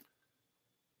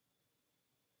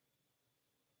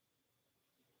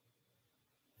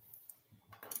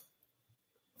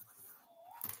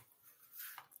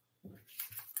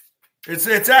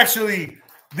 It's actually,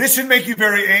 this should make you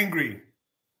very angry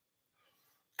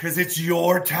because it's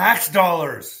your tax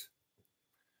dollars.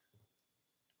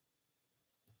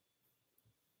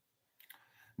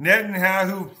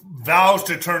 Netanyahu vows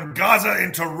to turn Gaza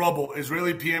into rubble.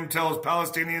 Israeli PM tells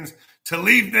Palestinians to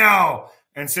leave now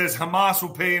and says Hamas will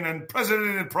pay an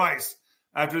unprecedented price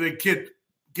after they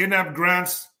kidnapped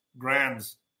grands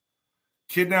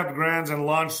and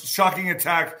launched shocking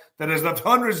attack that has left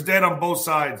hundreds dead on both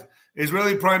sides.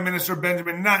 Israeli Prime Minister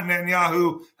Benjamin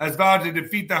Netanyahu has vowed to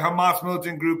defeat the Hamas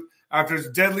militant group after its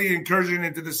deadly incursion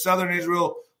into the southern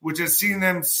Israel, which has seen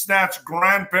them snatch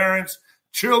grandparents,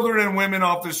 children, and women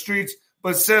off the streets,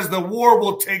 but says the war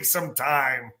will take some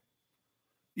time.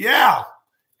 Yeah,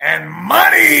 and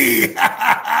money!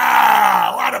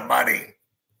 A lot of money.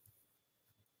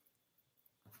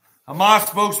 Hamas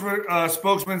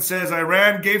spokesman says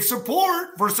Iran gave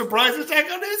support for surprise attack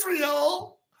on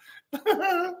Israel.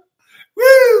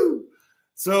 Woo!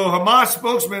 So Hamas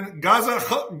spokesman Gaza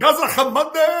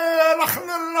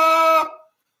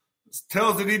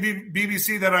tells the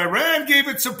BBC that Iran gave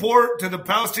its support to the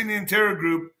Palestinian terror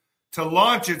group to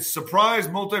launch its surprise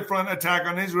multi-front attack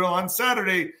on Israel on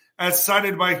Saturday, as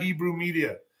cited by Hebrew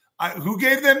media. Who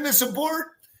gave them the support?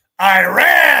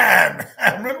 Iran!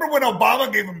 Remember when Obama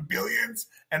gave them billions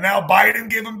and now Biden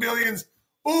gave them billions?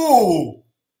 Ooh!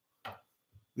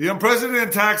 The unprecedented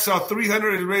attack saw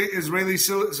 300 Israeli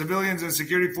civilians and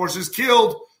security forces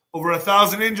killed, over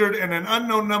 1,000 injured, and an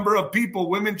unknown number of people,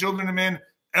 women, children, and men,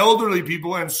 elderly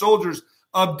people, and soldiers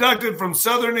abducted from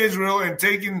southern Israel and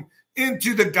taken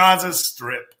into the Gaza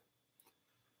Strip.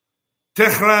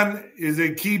 Tehran is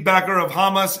a key backer of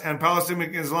Hamas and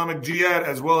Palestinian Islamic Jihad,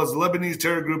 as well as Lebanese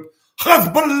terror group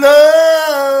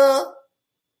Hezbollah.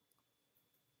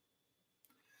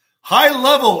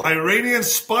 High-level Iranian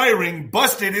spy ring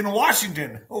busted in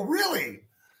Washington. Oh, really?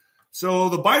 So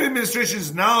the Biden administration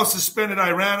has now suspended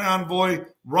Iran envoy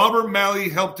Robert Malley,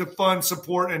 helped to fund,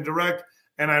 support, and direct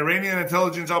an Iranian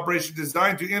intelligence operation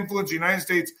designed to influence the United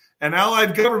States and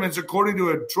allied governments, according to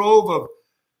a trove of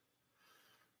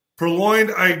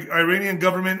purloined Iranian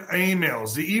government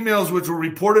emails. The emails, which were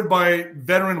reported by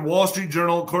veteran Wall Street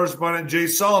Journal correspondent Jay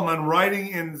Solomon, writing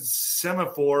in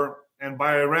Semaphore, and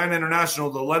by Iran International,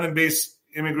 the London-based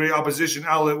immigrant opposition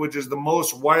outlet, which is the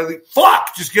most widely...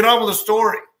 Just get on with the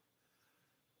story.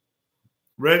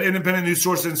 Read independent news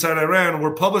sources inside Iran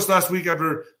were published last week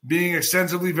after being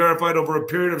extensively verified over a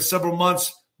period of several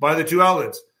months by the two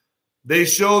outlets. They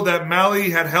showed that Mali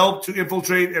had helped to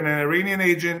infiltrate an Iranian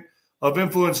agent of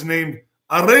influence named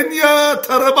Arenya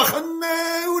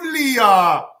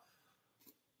Tarabakhaneulia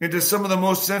into some of the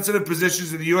most sensitive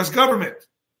positions in the U.S. government.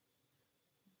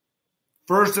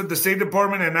 First at the State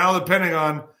Department and now the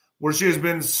Pentagon, where she has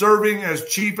been serving as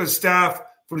chief of staff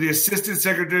for the Assistant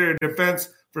Secretary of Defense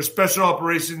for Special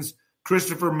Operations,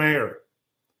 Christopher Mayer.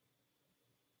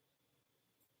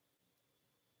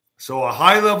 So a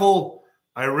high-level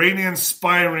Iranian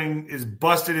spy ring is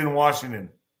busted in Washington.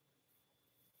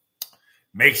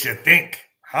 Makes you think,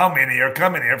 how many are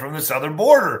coming here from the southern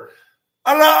border?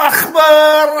 Allah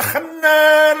Akbar!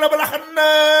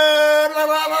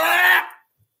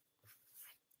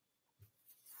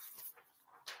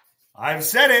 I've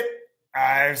said it.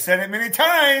 I've said it many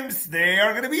times. They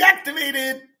are going to be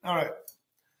activated. All right.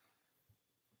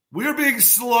 We are being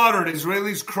slaughtered.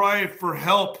 Israelis cry for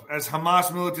help as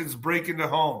Hamas militants break into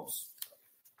homes.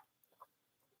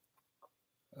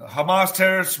 Hamas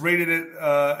terrorists raided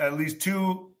at least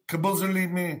 2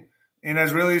 kibbutzim in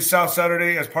Israeli South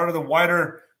Saturday as part of the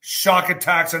wider shock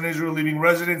attacks on Israel, leaving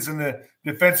residents in the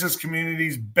defenseless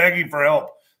communities begging for help.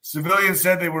 Civilians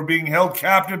said they were being held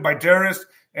captive by terrorists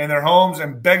in their homes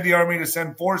and begged the army to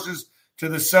send forces to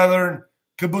the southern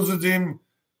kibbutzim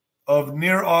of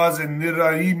Nir Oz and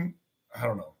Niraim,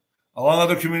 along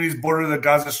other communities border the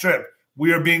Gaza Strip.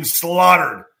 We are being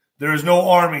slaughtered. There is no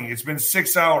army. It's been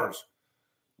 6 hours.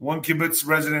 One kibbutz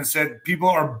resident said, people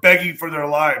are begging for their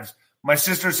lives. My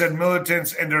sister said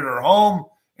militants entered her home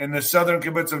in the southern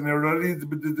kibbutz of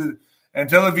Niraim, and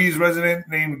Tel Aviv's resident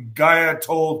named Gaia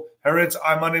told Haaretz,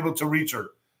 I'm unable to reach her.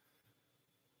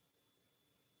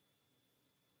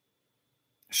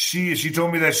 She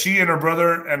told me that she and her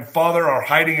brother and father are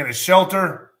hiding in a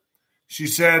shelter. She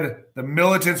said the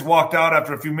militants walked out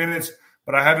after a few minutes,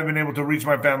 but I haven't been able to reach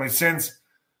my family since.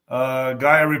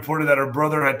 Gaia reported that her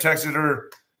brother had texted her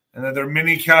and that there are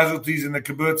many casualties in the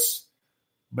kibbutz,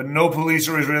 but no police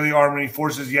or Israeli army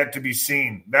forces yet to be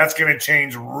seen. That's going to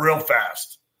change real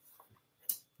fast.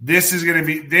 This is going to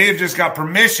be, they've just got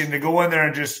permission to go in there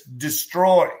and just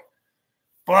destroy.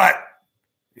 But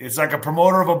it's like a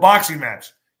promoter of a boxing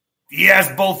match. He has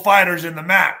both fighters in the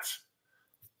match.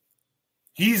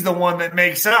 He's the one that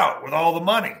makes out with all the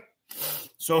money.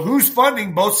 So who's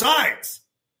funding both sides?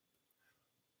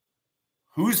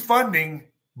 Who's funding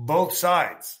both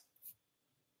sides?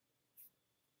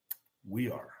 We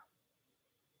are.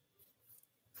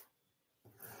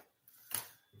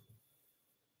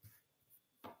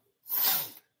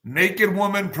 Naked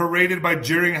woman paraded by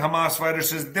jeering Hamas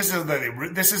fighters says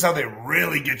this is how they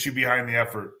really get you behind the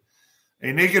effort.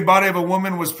 A naked body of a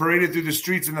woman was paraded through the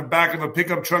streets in the back of a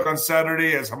pickup truck on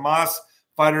Saturday as Hamas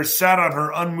fighters sat on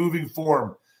her unmoving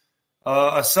form.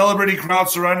 A celebrating crowd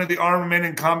surrounded the armed men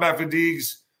in combat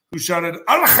fatigues who shouted,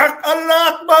 Allah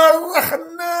Akbar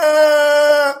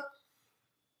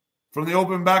from the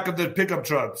open back of the pickup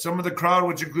truck. Some of the crowd,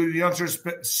 which included youngsters,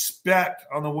 spat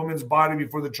on the woman's body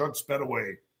before the truck sped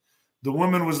away. The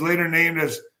woman was later named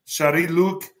as Shari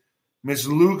Luke. Miss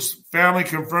Luke's family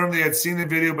confirmed they had seen the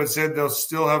video, but said they'll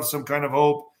still have some kind of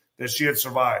hope that she had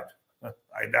survived.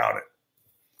 I doubt it.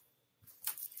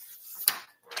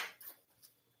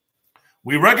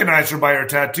 We recognize her by her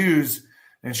tattoos,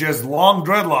 and she has long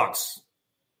dreadlocks,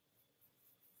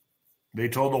 they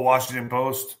told the Washington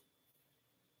Post.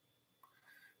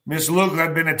 Miss Luke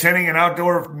had been attending an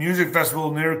outdoor music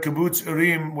festival near Kibbutz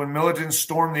Urim when militants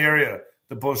stormed the area,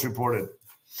 the Post reported.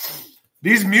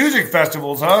 These music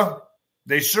festivals, huh?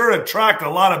 They sure attract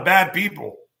a lot of bad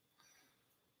people.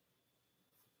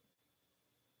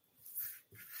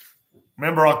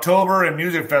 Remember October and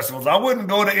music festivals. I wouldn't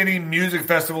go to any music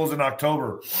festivals in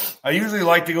October. I usually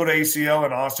like to go to ACL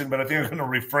in Austin, but I think I'm going to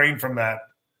refrain from that.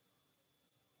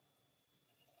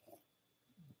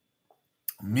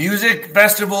 Music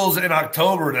festivals in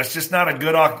October, that's just not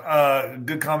a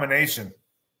good combination.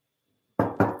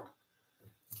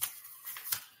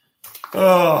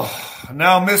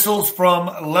 Now missiles from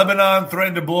Lebanon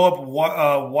threaten to blow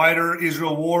up wider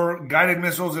Israel war. Guided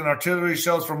missiles and artillery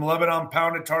shells from Lebanon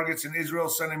pounded targets in Israel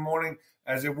Sunday morning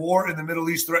as a war in the Middle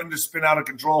East threatened to spin out of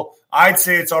control. I'd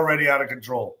say it's already out of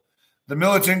control. The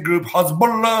militant group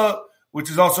Hezbollah,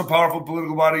 which is also a powerful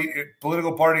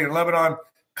political party in Lebanon,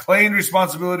 claimed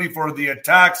responsibility for the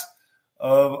attacks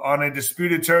on a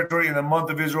disputed territory in the month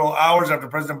of Israel hours after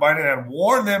President Biden had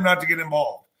warned them not to get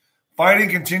involved. Fighting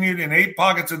continued in 8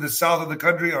 pockets of the south of the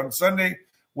country on Sunday,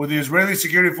 where the Israeli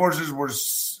security forces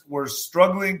were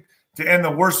struggling to end the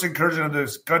worst incursion of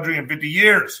this country in 50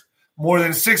 years. More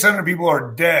than 600 people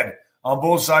are dead on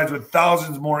both sides, with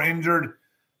thousands more injured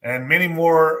and many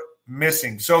more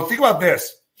missing. So think about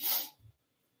this.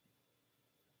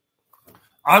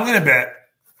 I'm going to bet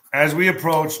as we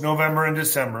approach November and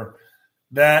December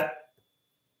that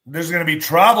there's going to be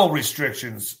travel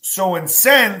restrictions. So in a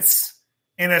sense,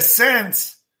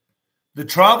 the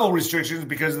travel restrictions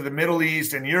because of the Middle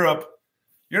East and Europe,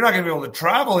 you're not going to be able to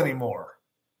travel anymore.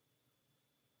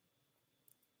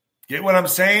 Get what I'm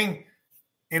saying?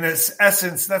 In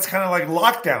essence, that's kind of like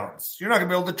lockdowns. You're not going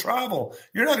to be able to travel.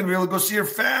 You're not going to be able to go see your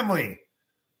family.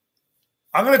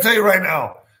 I'm going to tell you right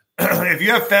now, if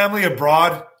you have family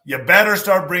abroad, you better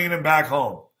start bringing them back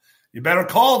home. You better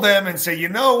call them and say, you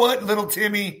know what, little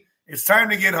Timmy, it's time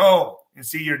to get home and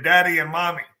see your daddy and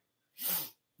mommy.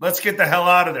 Let's get the hell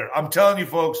out of there. I'm telling you,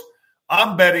 folks,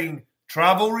 I'm betting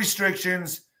travel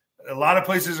restrictions. A lot of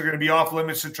places are going to be off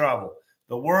limits to travel.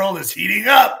 The world is heating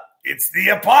up. It's the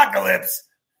apocalypse.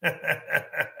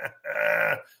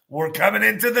 We're coming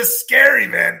into the scary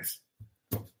event.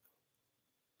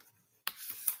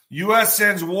 U.S.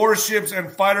 sends warships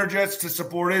and fighter jets to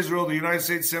support Israel. The United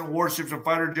States sent warships and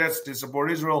fighter jets to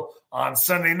support Israel on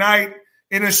Sunday night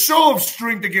in a show of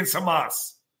strength against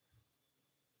Hamas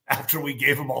after we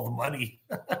gave them all the money.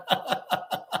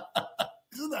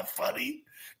 Isn't that funny?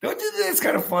 Don't you think it's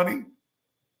kind of funny?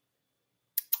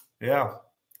 Yeah.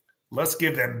 Let's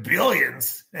give them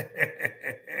billions.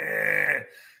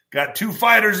 Got 2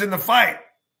 fighters in the fight.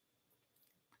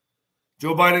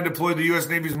 Joe Biden deployed the U.S.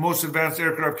 Navy's most advanced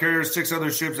aircraft carriers, 6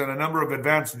 other ships, and a number of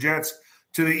advanced jets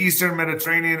to the eastern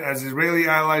Mediterranean as Israeli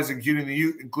allies, including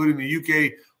the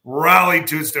U.K., rallied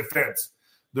to its defense.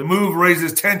 The move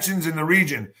raises tensions in the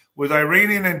region, with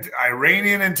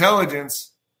Iranian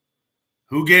intelligence.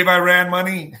 Who gave Iran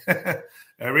money?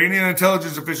 Iranian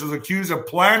intelligence officials accused of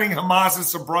planning Hamas's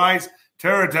surprise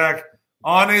terror attack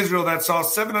on Israel that saw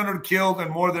 700 killed and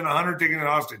more than 100 taken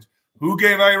hostage. Who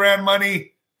gave Iran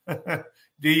money?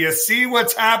 Do you see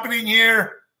what's happening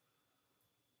here?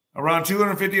 Around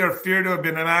 250 are feared to have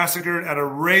been massacred at a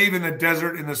rave in the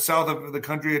desert in the south of the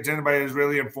country attended by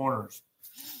Israeli and foreigners.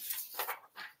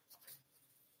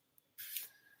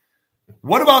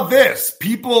 What about this?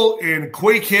 People in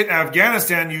quake-hit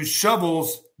Afghanistan use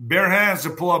shovels, bare hands to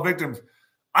pull out victims.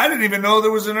 I didn't even know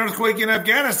there was an earthquake in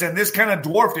Afghanistan. This kind of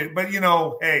dwarfed it. But,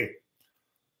 hey,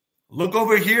 look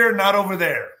over here, not over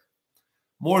there.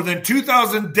 More than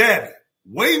 2,000 dead.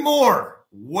 Way more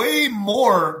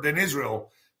than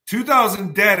Israel.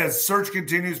 2,000 dead as search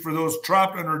continues for those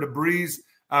trapped under debris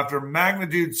after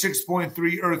magnitude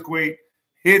 6.3 earthquake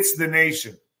hits the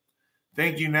nation.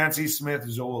 Thank you, Nancy Smith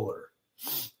Zoller.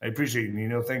 I appreciate you,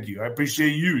 Nino. Thank you. I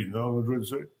appreciate you,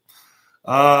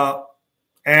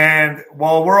 And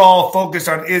while we're all focused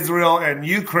on Israel and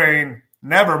Ukraine,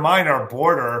 never mind our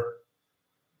border,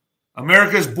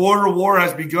 America's border war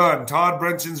has begun. Todd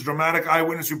Brenson's dramatic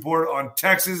eyewitness report on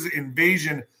Texas'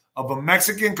 invasion of a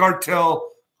Mexican cartel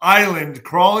island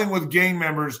crawling with gang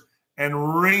members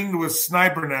and ringed with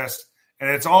sniper nests, and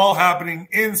it's all happening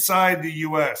inside the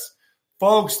U.S.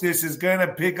 Folks, this is going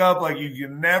to pick up like you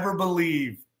can never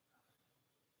believe.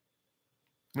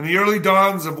 In the early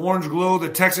dawns of Orange Glow, the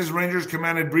Texas Rangers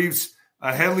commanded briefs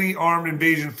a heavily armed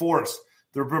invasion force.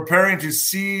 They're preparing to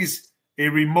seize a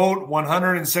remote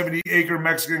 170-acre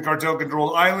Mexican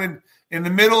cartel-controlled island in the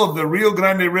middle of the Rio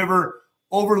Grande River,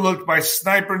 overlooked by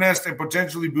sniper nests and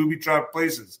potentially booby-trapped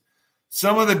places.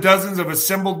 Some of the dozens of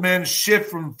assembled men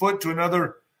shift from foot to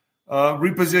another,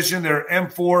 reposition their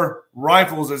M4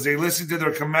 rifles as they listen to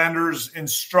their commander's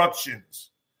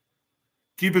instructions.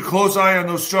 Keep a close eye on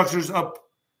those structures up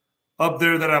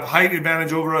there that have height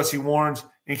advantage over us, he warns.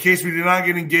 In case we do not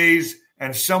get engaged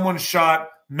and someone's shot,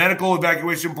 medical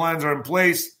evacuation plans are in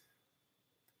place,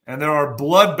 and there are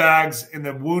blood bags in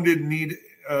the wounded need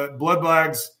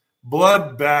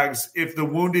blood bags if the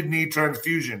wounded need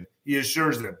transfusion, he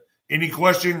assures them. Any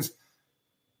questions?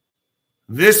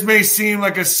 This may seem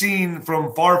like a scene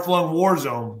from far-flung war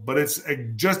zone, but it's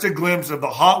just a glimpse of the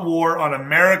hot war on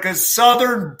America's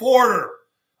southern border.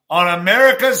 On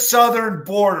America's southern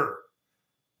border.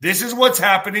 This is what's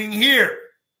happening here.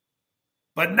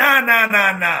 But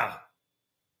nah.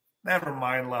 Never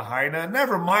mind Lahaina.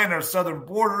 Never mind our southern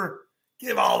border.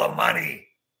 Give all the money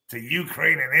to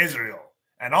Ukraine and Israel.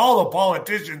 And all the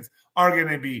politicians are going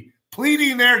to be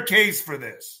pleading their case for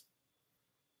this.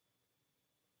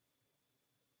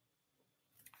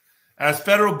 As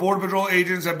federal Border Patrol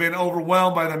agents have been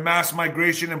overwhelmed by the mass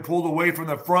migration and pulled away from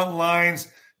the front lines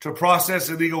to process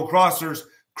illegal crossers,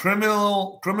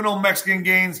 criminal Mexican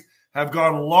gangs have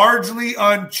gone largely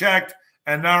unchecked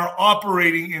and now are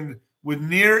operating with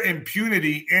near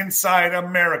impunity inside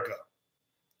America.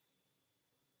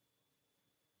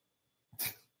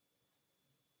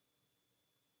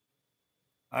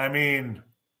 I mean,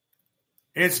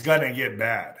 it's going to get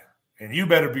bad. And you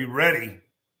better be ready.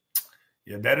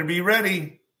 You better be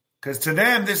ready. Because to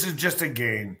them, this is just a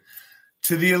game.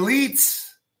 To the elites,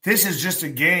 this is just a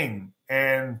game.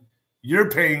 And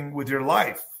you're paying with your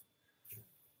life.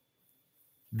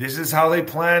 This is how they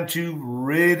plan to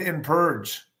rid and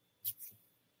purge.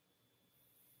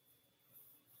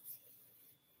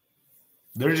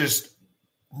 They're just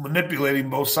manipulating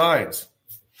both sides.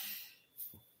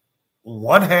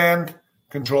 One hand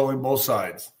controlling both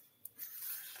sides.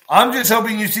 I'm just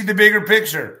hoping you see the bigger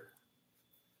picture.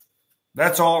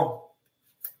 That's all.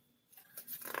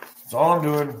 That's all I'm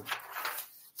doing.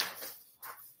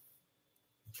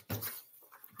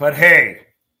 But hey,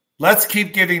 let's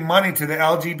keep giving money to the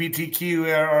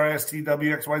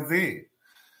LGBTQRSTWXYZ.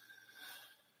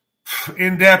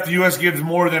 In depth, the U.S. gives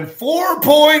more than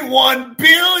 $4.1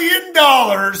 billion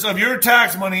of your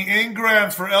tax money in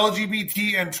grants for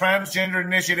LGBT and transgender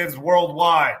initiatives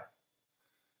worldwide.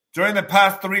 During the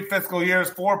past 3 fiscal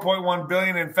years, $4.1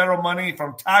 billion in federal money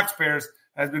from taxpayers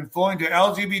has been flowing to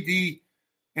LGBT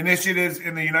initiatives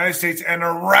in the United States and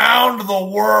around the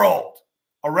world.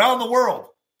 Around the world.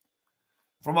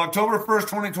 From October 1st,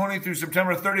 2020 through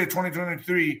September 30th,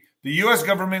 2023, the U.S.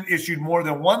 government issued more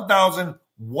than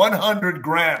 1,100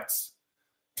 grants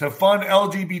to fund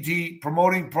LGBT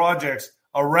promoting projects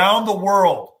around the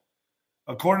world,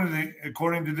 according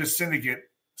to this syndicate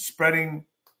spreading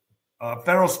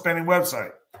federal spending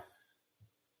website.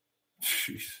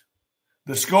 Jeez.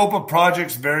 The scope of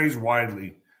projects varies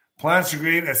widely. Plans to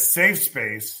create a safe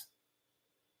space,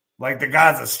 like the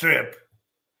Gaza Strip,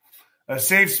 a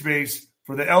safe space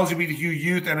for the LGBTQ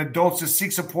youth and adults to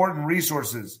seek support and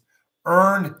resources,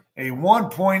 earned a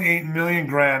 $1.8 million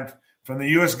grant from the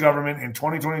U.S. government in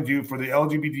 2022 for the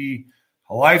LGBT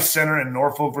Life Center in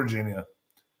Norfolk, Virginia.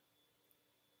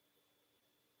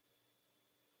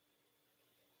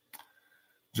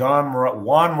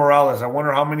 Juan Morales, I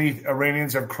wonder how many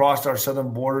Iranians have crossed our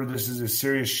southern border. This is a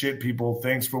serious shit, people.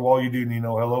 Thanks for all you do,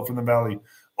 Nino. Hello from the valley.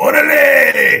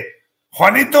 Orale!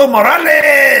 Juanito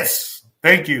Morales!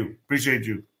 Thank you. Appreciate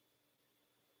you.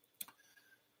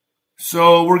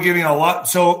 So we're getting a lot.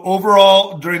 So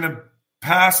overall, during the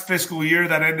past fiscal year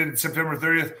that ended September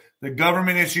 30th, the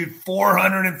government issued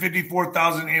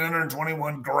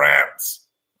 454,821 grants.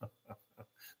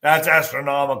 That's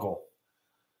astronomical.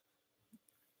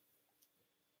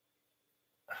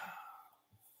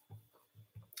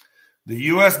 The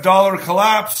U.S. dollar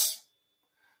collapse.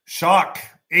 Shock.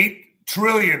 8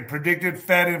 trillion predicted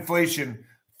Fed inflation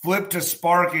flipped to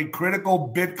spark a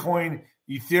critical Bitcoin,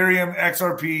 Ethereum,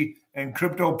 XRP, and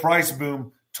crypto price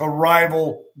boom to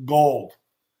rival gold.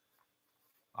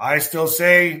 I still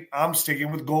say I'm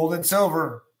sticking with gold and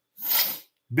silver.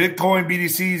 Bitcoin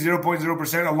BTC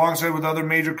 0.0% alongside with other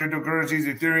major cryptocurrencies,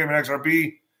 Ethereum and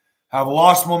XRP, have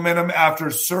lost momentum after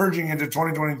surging into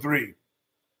 2023.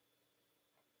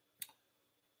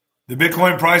 The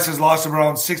Bitcoin price has lost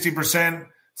around 60%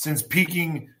 since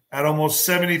peaking at almost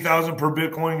 70,000 per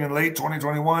Bitcoin in late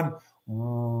 2021,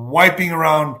 wiping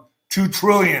around $2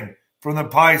 trillion from the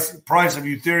price of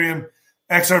Ethereum,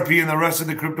 XRP, and the rest of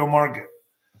the crypto market.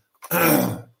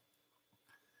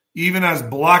 Even as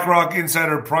BlackRock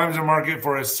Insider primes the market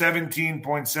for a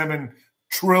 17.7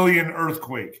 trillion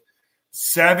earthquake.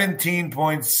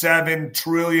 17.7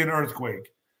 trillion earthquake.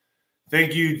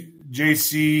 Thank you,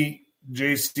 JC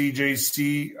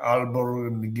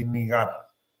Albanigara.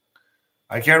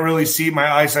 I can't really see. My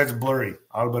eyesight's blurry.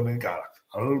 Albanigara.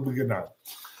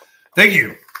 Thank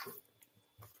you.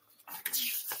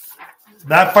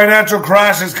 That financial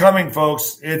crash is coming,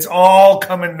 folks. It's all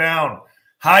coming down.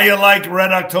 How you like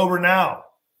Red October now?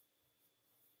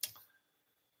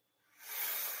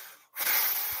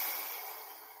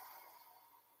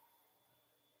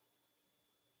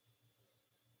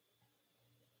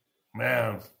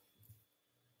 Man.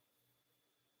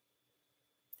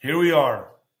 Here we are.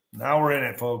 Now we're in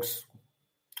it, folks.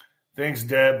 Thanks,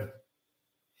 Deb.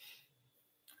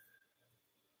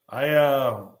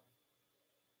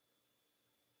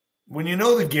 When you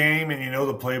know the game and you know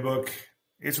the playbook,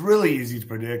 it's really easy to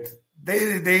predict.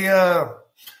 These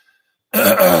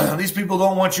people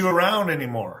don't want you around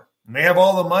anymore. And they have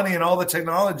all the money and all the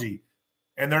technology,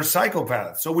 and they're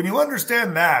psychopaths. So when you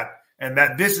understand that, and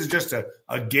that this is just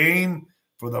a game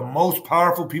for the most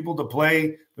powerful people to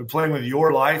play, they're playing with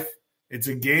your life. It's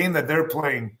a game that they're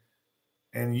playing,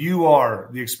 and you are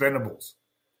the expendables.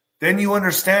 Then you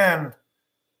understand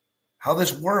how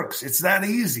this works. It's that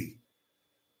easy.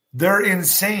 They're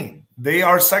insane. They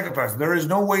are psychopaths. There is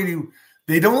no way to...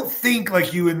 They don't think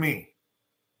like you and me.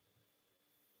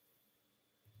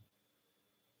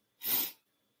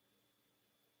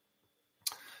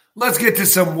 Let's get to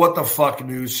some what the fuck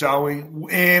news, shall we?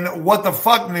 In what the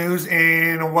fuck news,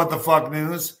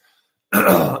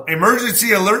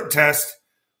 emergency alert test,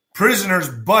 prisoners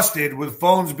busted with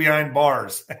phones behind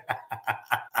bars.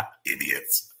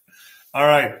 Idiots. All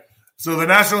right. So the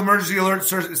National Emergency Alert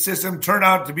System turned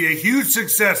out to be a huge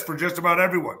success for just about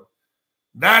everyone.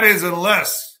 That is,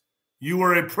 unless you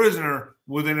were a prisoner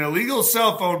with an illegal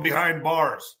cell phone behind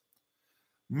bars.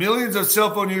 Millions of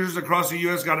cell phone users across the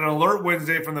U.S. got an alert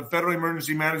Wednesday from the Federal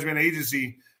Emergency Management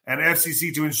Agency and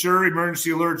FCC to ensure emergency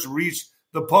alerts reach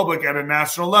the public at a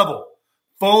national level.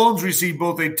 Phones received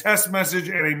both a test message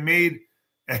and made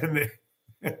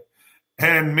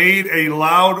a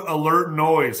loud alert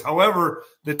noise. However,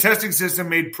 the testing system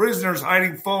made prisoners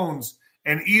hiding phones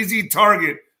an easy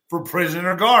target for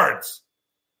prisoner guards.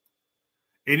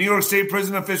 A New York State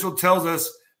prison official tells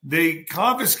us they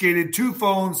confiscated 2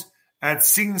 phones at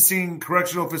Sing Sing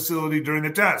Correctional Facility during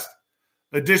the test.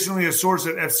 Additionally, a source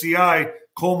at FCI,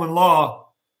 Coleman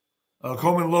Law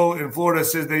in Florida,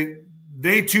 says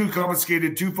they too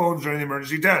confiscated 2 phones during the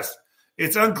emergency test.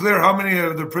 It's unclear how many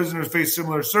of the prisoners face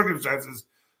similar circumstances.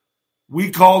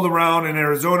 We called around in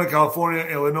Arizona, California,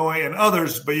 Illinois, and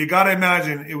others, but you got to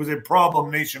imagine it was a problem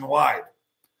nationwide.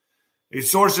 A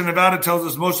source in Nevada tells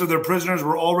us most of their prisoners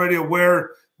were already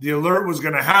aware the alert was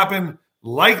going to happen,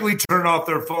 likely turned off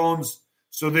their phones,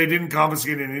 so they didn't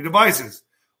confiscate any devices.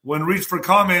 When reached for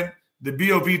comment, the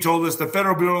BOP told us the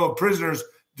Federal Bureau of Prisoners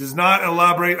does not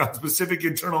elaborate on specific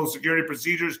internal security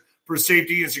procedures for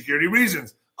safety and security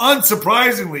reasons.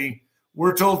 Unsurprisingly,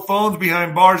 we're told phones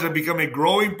behind bars have become a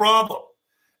growing problem,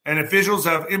 and officials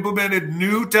have implemented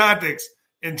new tactics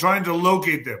in trying to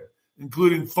locate them,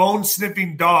 including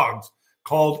phone-sniffing dogs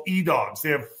called e-dogs. They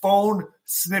have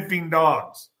phone-sniffing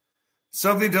dogs.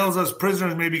 Something tells us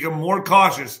prisoners may become more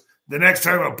cautious the next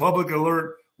time a public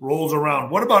alert rolls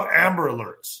around. What about Amber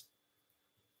Alerts?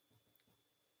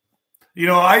 You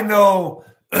know, I know,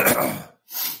 I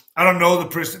don't know the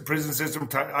prison system.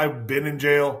 I've been in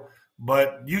jail,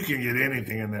 but you can get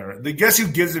anything in there. Guess who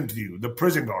gives them to you? The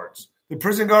prison guards. The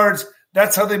prison guards,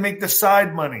 that's how they make the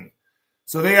side money.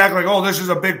 So they act like, oh, this is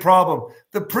a big problem.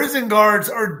 The prison guards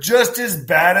are just as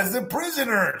bad as the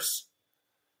prisoners.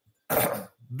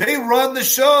 They run the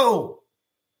show.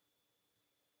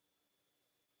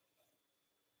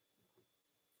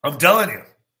 I'm telling you.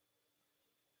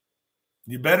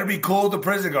 You better be cool with the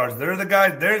prison guards. They're the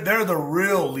guys. They're the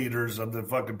real leaders of the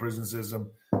fucking prison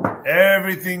system.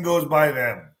 Everything goes by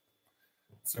them.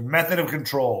 It's a method of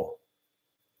control.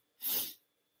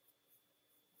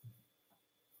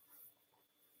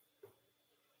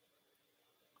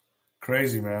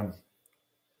 Crazy, man.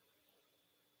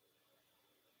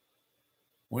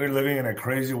 We're living in a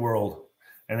crazy world.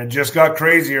 And it just got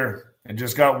crazier. It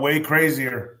just got way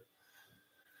crazier.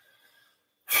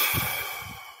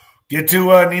 Get to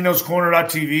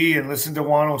ninoscorner.tv and listen to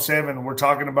 107. We're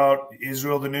talking about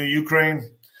Israel, the new Ukraine.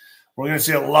 We're going to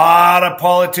see a lot of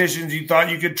politicians you thought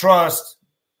you could trust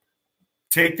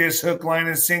take this hook, line,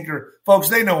 and sinker. Folks,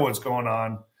 they know what's going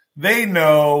on. They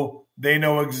know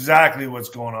exactly what's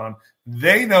going on.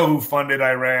 They know who funded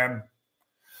Iran.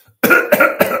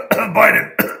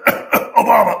 Biden,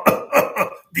 Obama,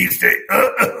 deep state.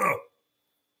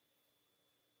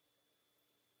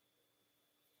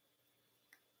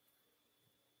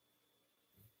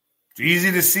 It's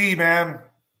easy to see, man.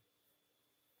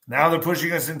 Now they're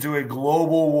pushing us into a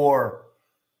global war.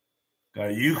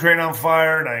 Got Ukraine on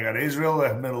fire. Now you got Israel,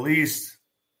 the Middle East.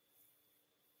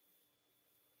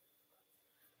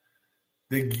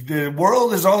 The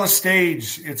world is all a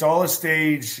stage. It's all a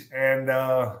stage. And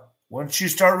once you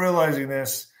start realizing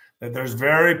this, that there's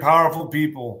very powerful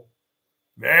people,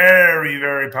 very,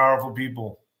 very powerful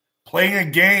people playing a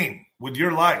game with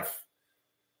your life.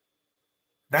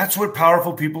 That's what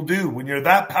powerful people do. When you're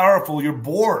that powerful, you're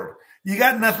bored. You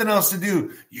got nothing else to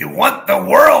do. You want the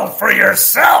world for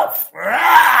yourself.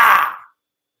 Ah!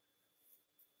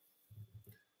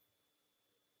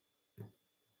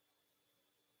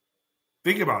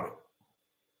 Think about it.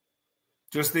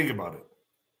 Just think about it.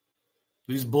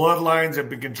 These bloodlines have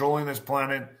been controlling this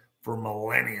planet for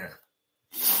millennia.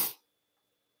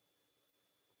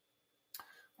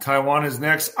 Taiwan is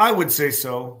next. I would say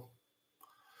so.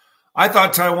 I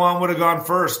thought Taiwan would have gone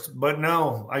first, but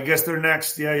no. I guess they're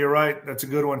next. Yeah, you're right. That's a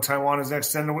good one. Taiwan is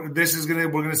next. And we're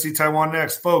going to see Taiwan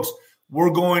next. Folks, we're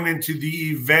going into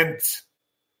the event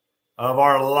of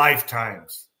our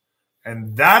lifetimes.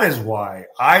 And that is why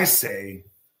I say,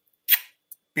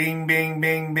 bing, bing,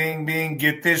 bing, bing, bing,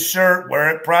 get this shirt,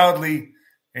 wear it proudly.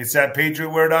 It's at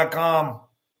patriotwear.com.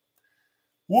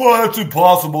 Well, that's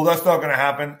impossible. That's not going to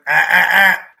happen.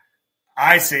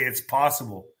 I say it's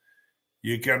possible.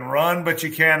 You can run, but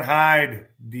you can't hide,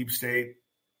 deep state.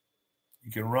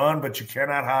 You can run, but you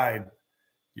cannot hide.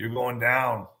 You're going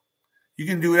down. You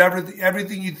can do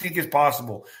everything you think is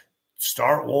possible.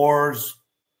 Start wars,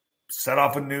 set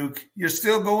off a nuke. You're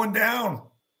still going down.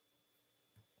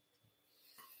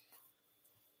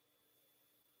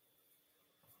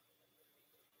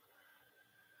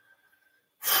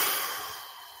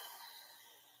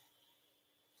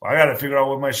 I got to figure out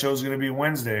what my show's going to be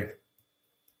Wednesday.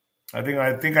 I think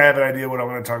I have an idea what I'm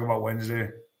going to talk about Wednesday.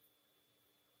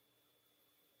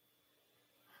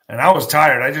 And I was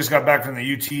tired. I just got back from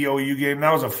the UT-OU game.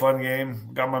 That was a fun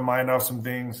game. Got my mind off some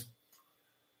things.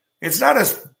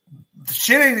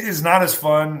 Shit is not as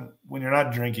fun when you're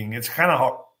not drinking. It's kind of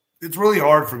hard. It's really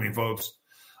hard for me, folks.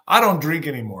 I don't drink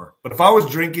anymore. But if I was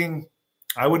drinking,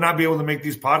 I would not be able to make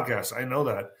these podcasts. I know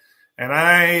that. And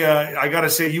I got to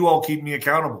say, you all keep me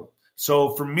accountable.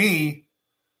 So for me,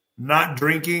 not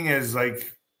drinking has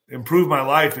like improved my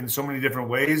life in so many different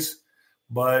ways.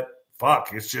 But fuck,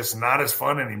 it's just not as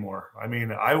fun anymore. I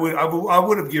mean, I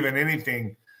would have given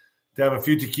anything to have a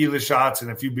few tequila shots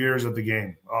and a few beers at the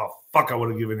game. Oh fuck, I would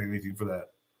have given anything for that.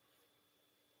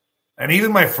 And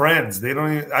even my friends,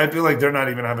 I feel like they're not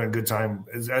even having a good time,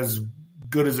 as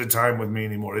good as a time with me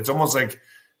anymore. It's almost like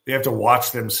they have to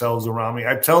watch themselves around me.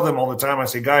 I tell them all the time, I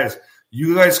say, guys,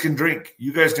 you guys can drink.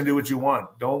 You guys can do what you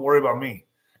want. Don't worry about me.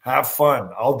 Have fun.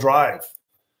 I'll drive.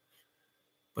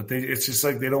 But it's just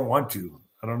like they don't want to.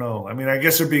 I don't know. I mean, I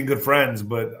guess they're being good friends,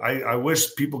 but I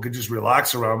wish people could just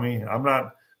relax around me. I'm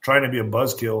not trying to be a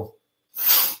buzzkill.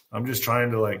 I'm just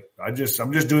trying to I'm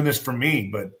just doing this for me,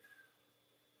 but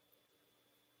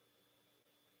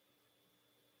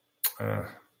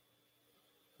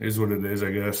is what it is,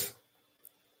 I guess.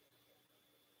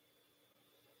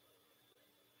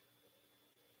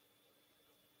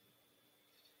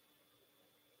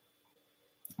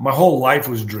 My whole life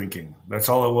was drinking. That's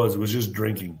all it was. It was just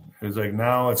drinking. It was like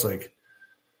now it's like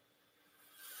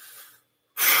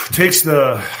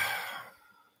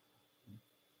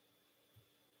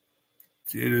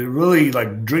it really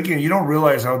like drinking. You don't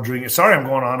realize how drinking. Sorry, I'm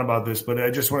going on about this, but I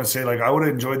just want to say like I would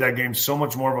have enjoyed that game so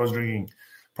much more if I was drinking.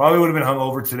 Probably would have been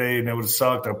hungover today, and it would have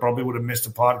sucked. I probably would have missed a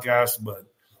podcast, but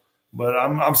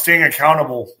I'm staying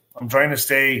accountable. I'm trying to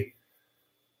stay,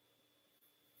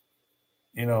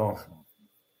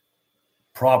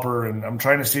 proper, and I'm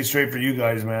trying to stay straight for you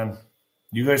guys, man.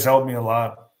 You guys helped me a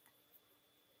lot.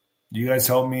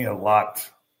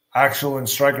 Axel and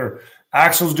Stryker.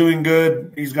 Axel's doing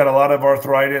good. He's got a lot of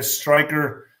arthritis.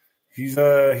 Stryker, he's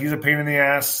a pain in the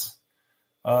ass.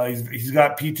 He's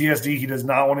got PTSD. He does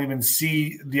not want to even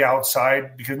see the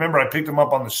outside because remember I picked him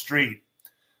up on the street.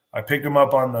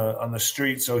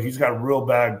 So he's got real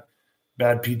bad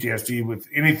PTSD with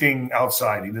anything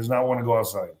outside. He does not want to go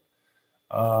outside.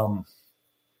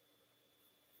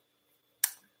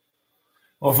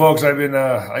 Well, folks, I've been.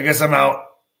 I guess I'm out.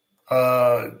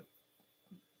 I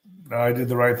did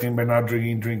the right thing by not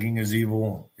drinking. Drinking is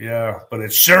evil. Yeah, but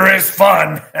it sure is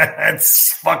fun.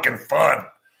 It's fucking fun.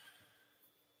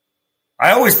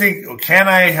 I always think, can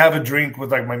I have a drink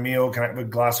with like my meal? Can I have a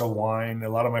glass of wine? A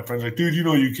lot of my friends are like, dude,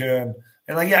 you can.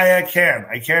 And like, yeah, I can.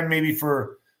 I can maybe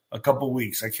for a couple of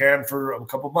weeks. I can for a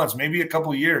couple of months, maybe a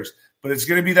couple of years. But it's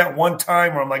going to be that one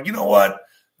time where I'm like, you know what?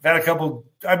 I've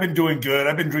been doing good.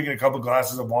 I've been drinking a couple of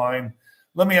glasses of wine.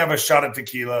 Let me have a shot of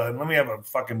tequila and let me have a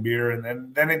fucking beer.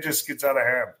 And then it just gets out of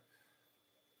hand.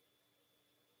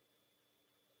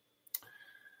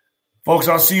 Folks,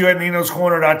 I'll see you at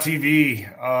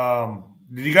ninoscorner.tv.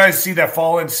 Did you guys see that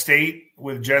Fallen State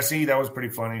with Jesse? That was pretty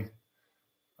funny.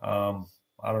 I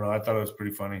don't know. I thought it was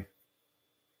pretty funny.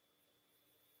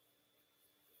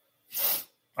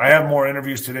 I have more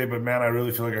interviews today, but man, I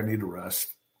really feel like I need to rest.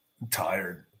 I'm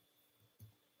tired.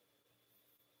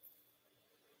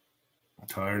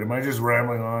 Am I just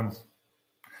rambling on?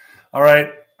 All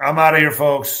right. I'm out of here,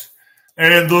 folks.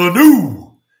 And the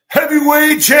new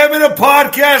heavyweight champion of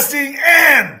podcasting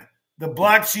and the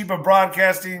black sheep of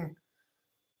broadcasting.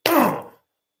 All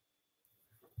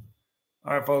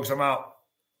right, folks. I'm out.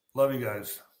 Love you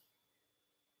guys.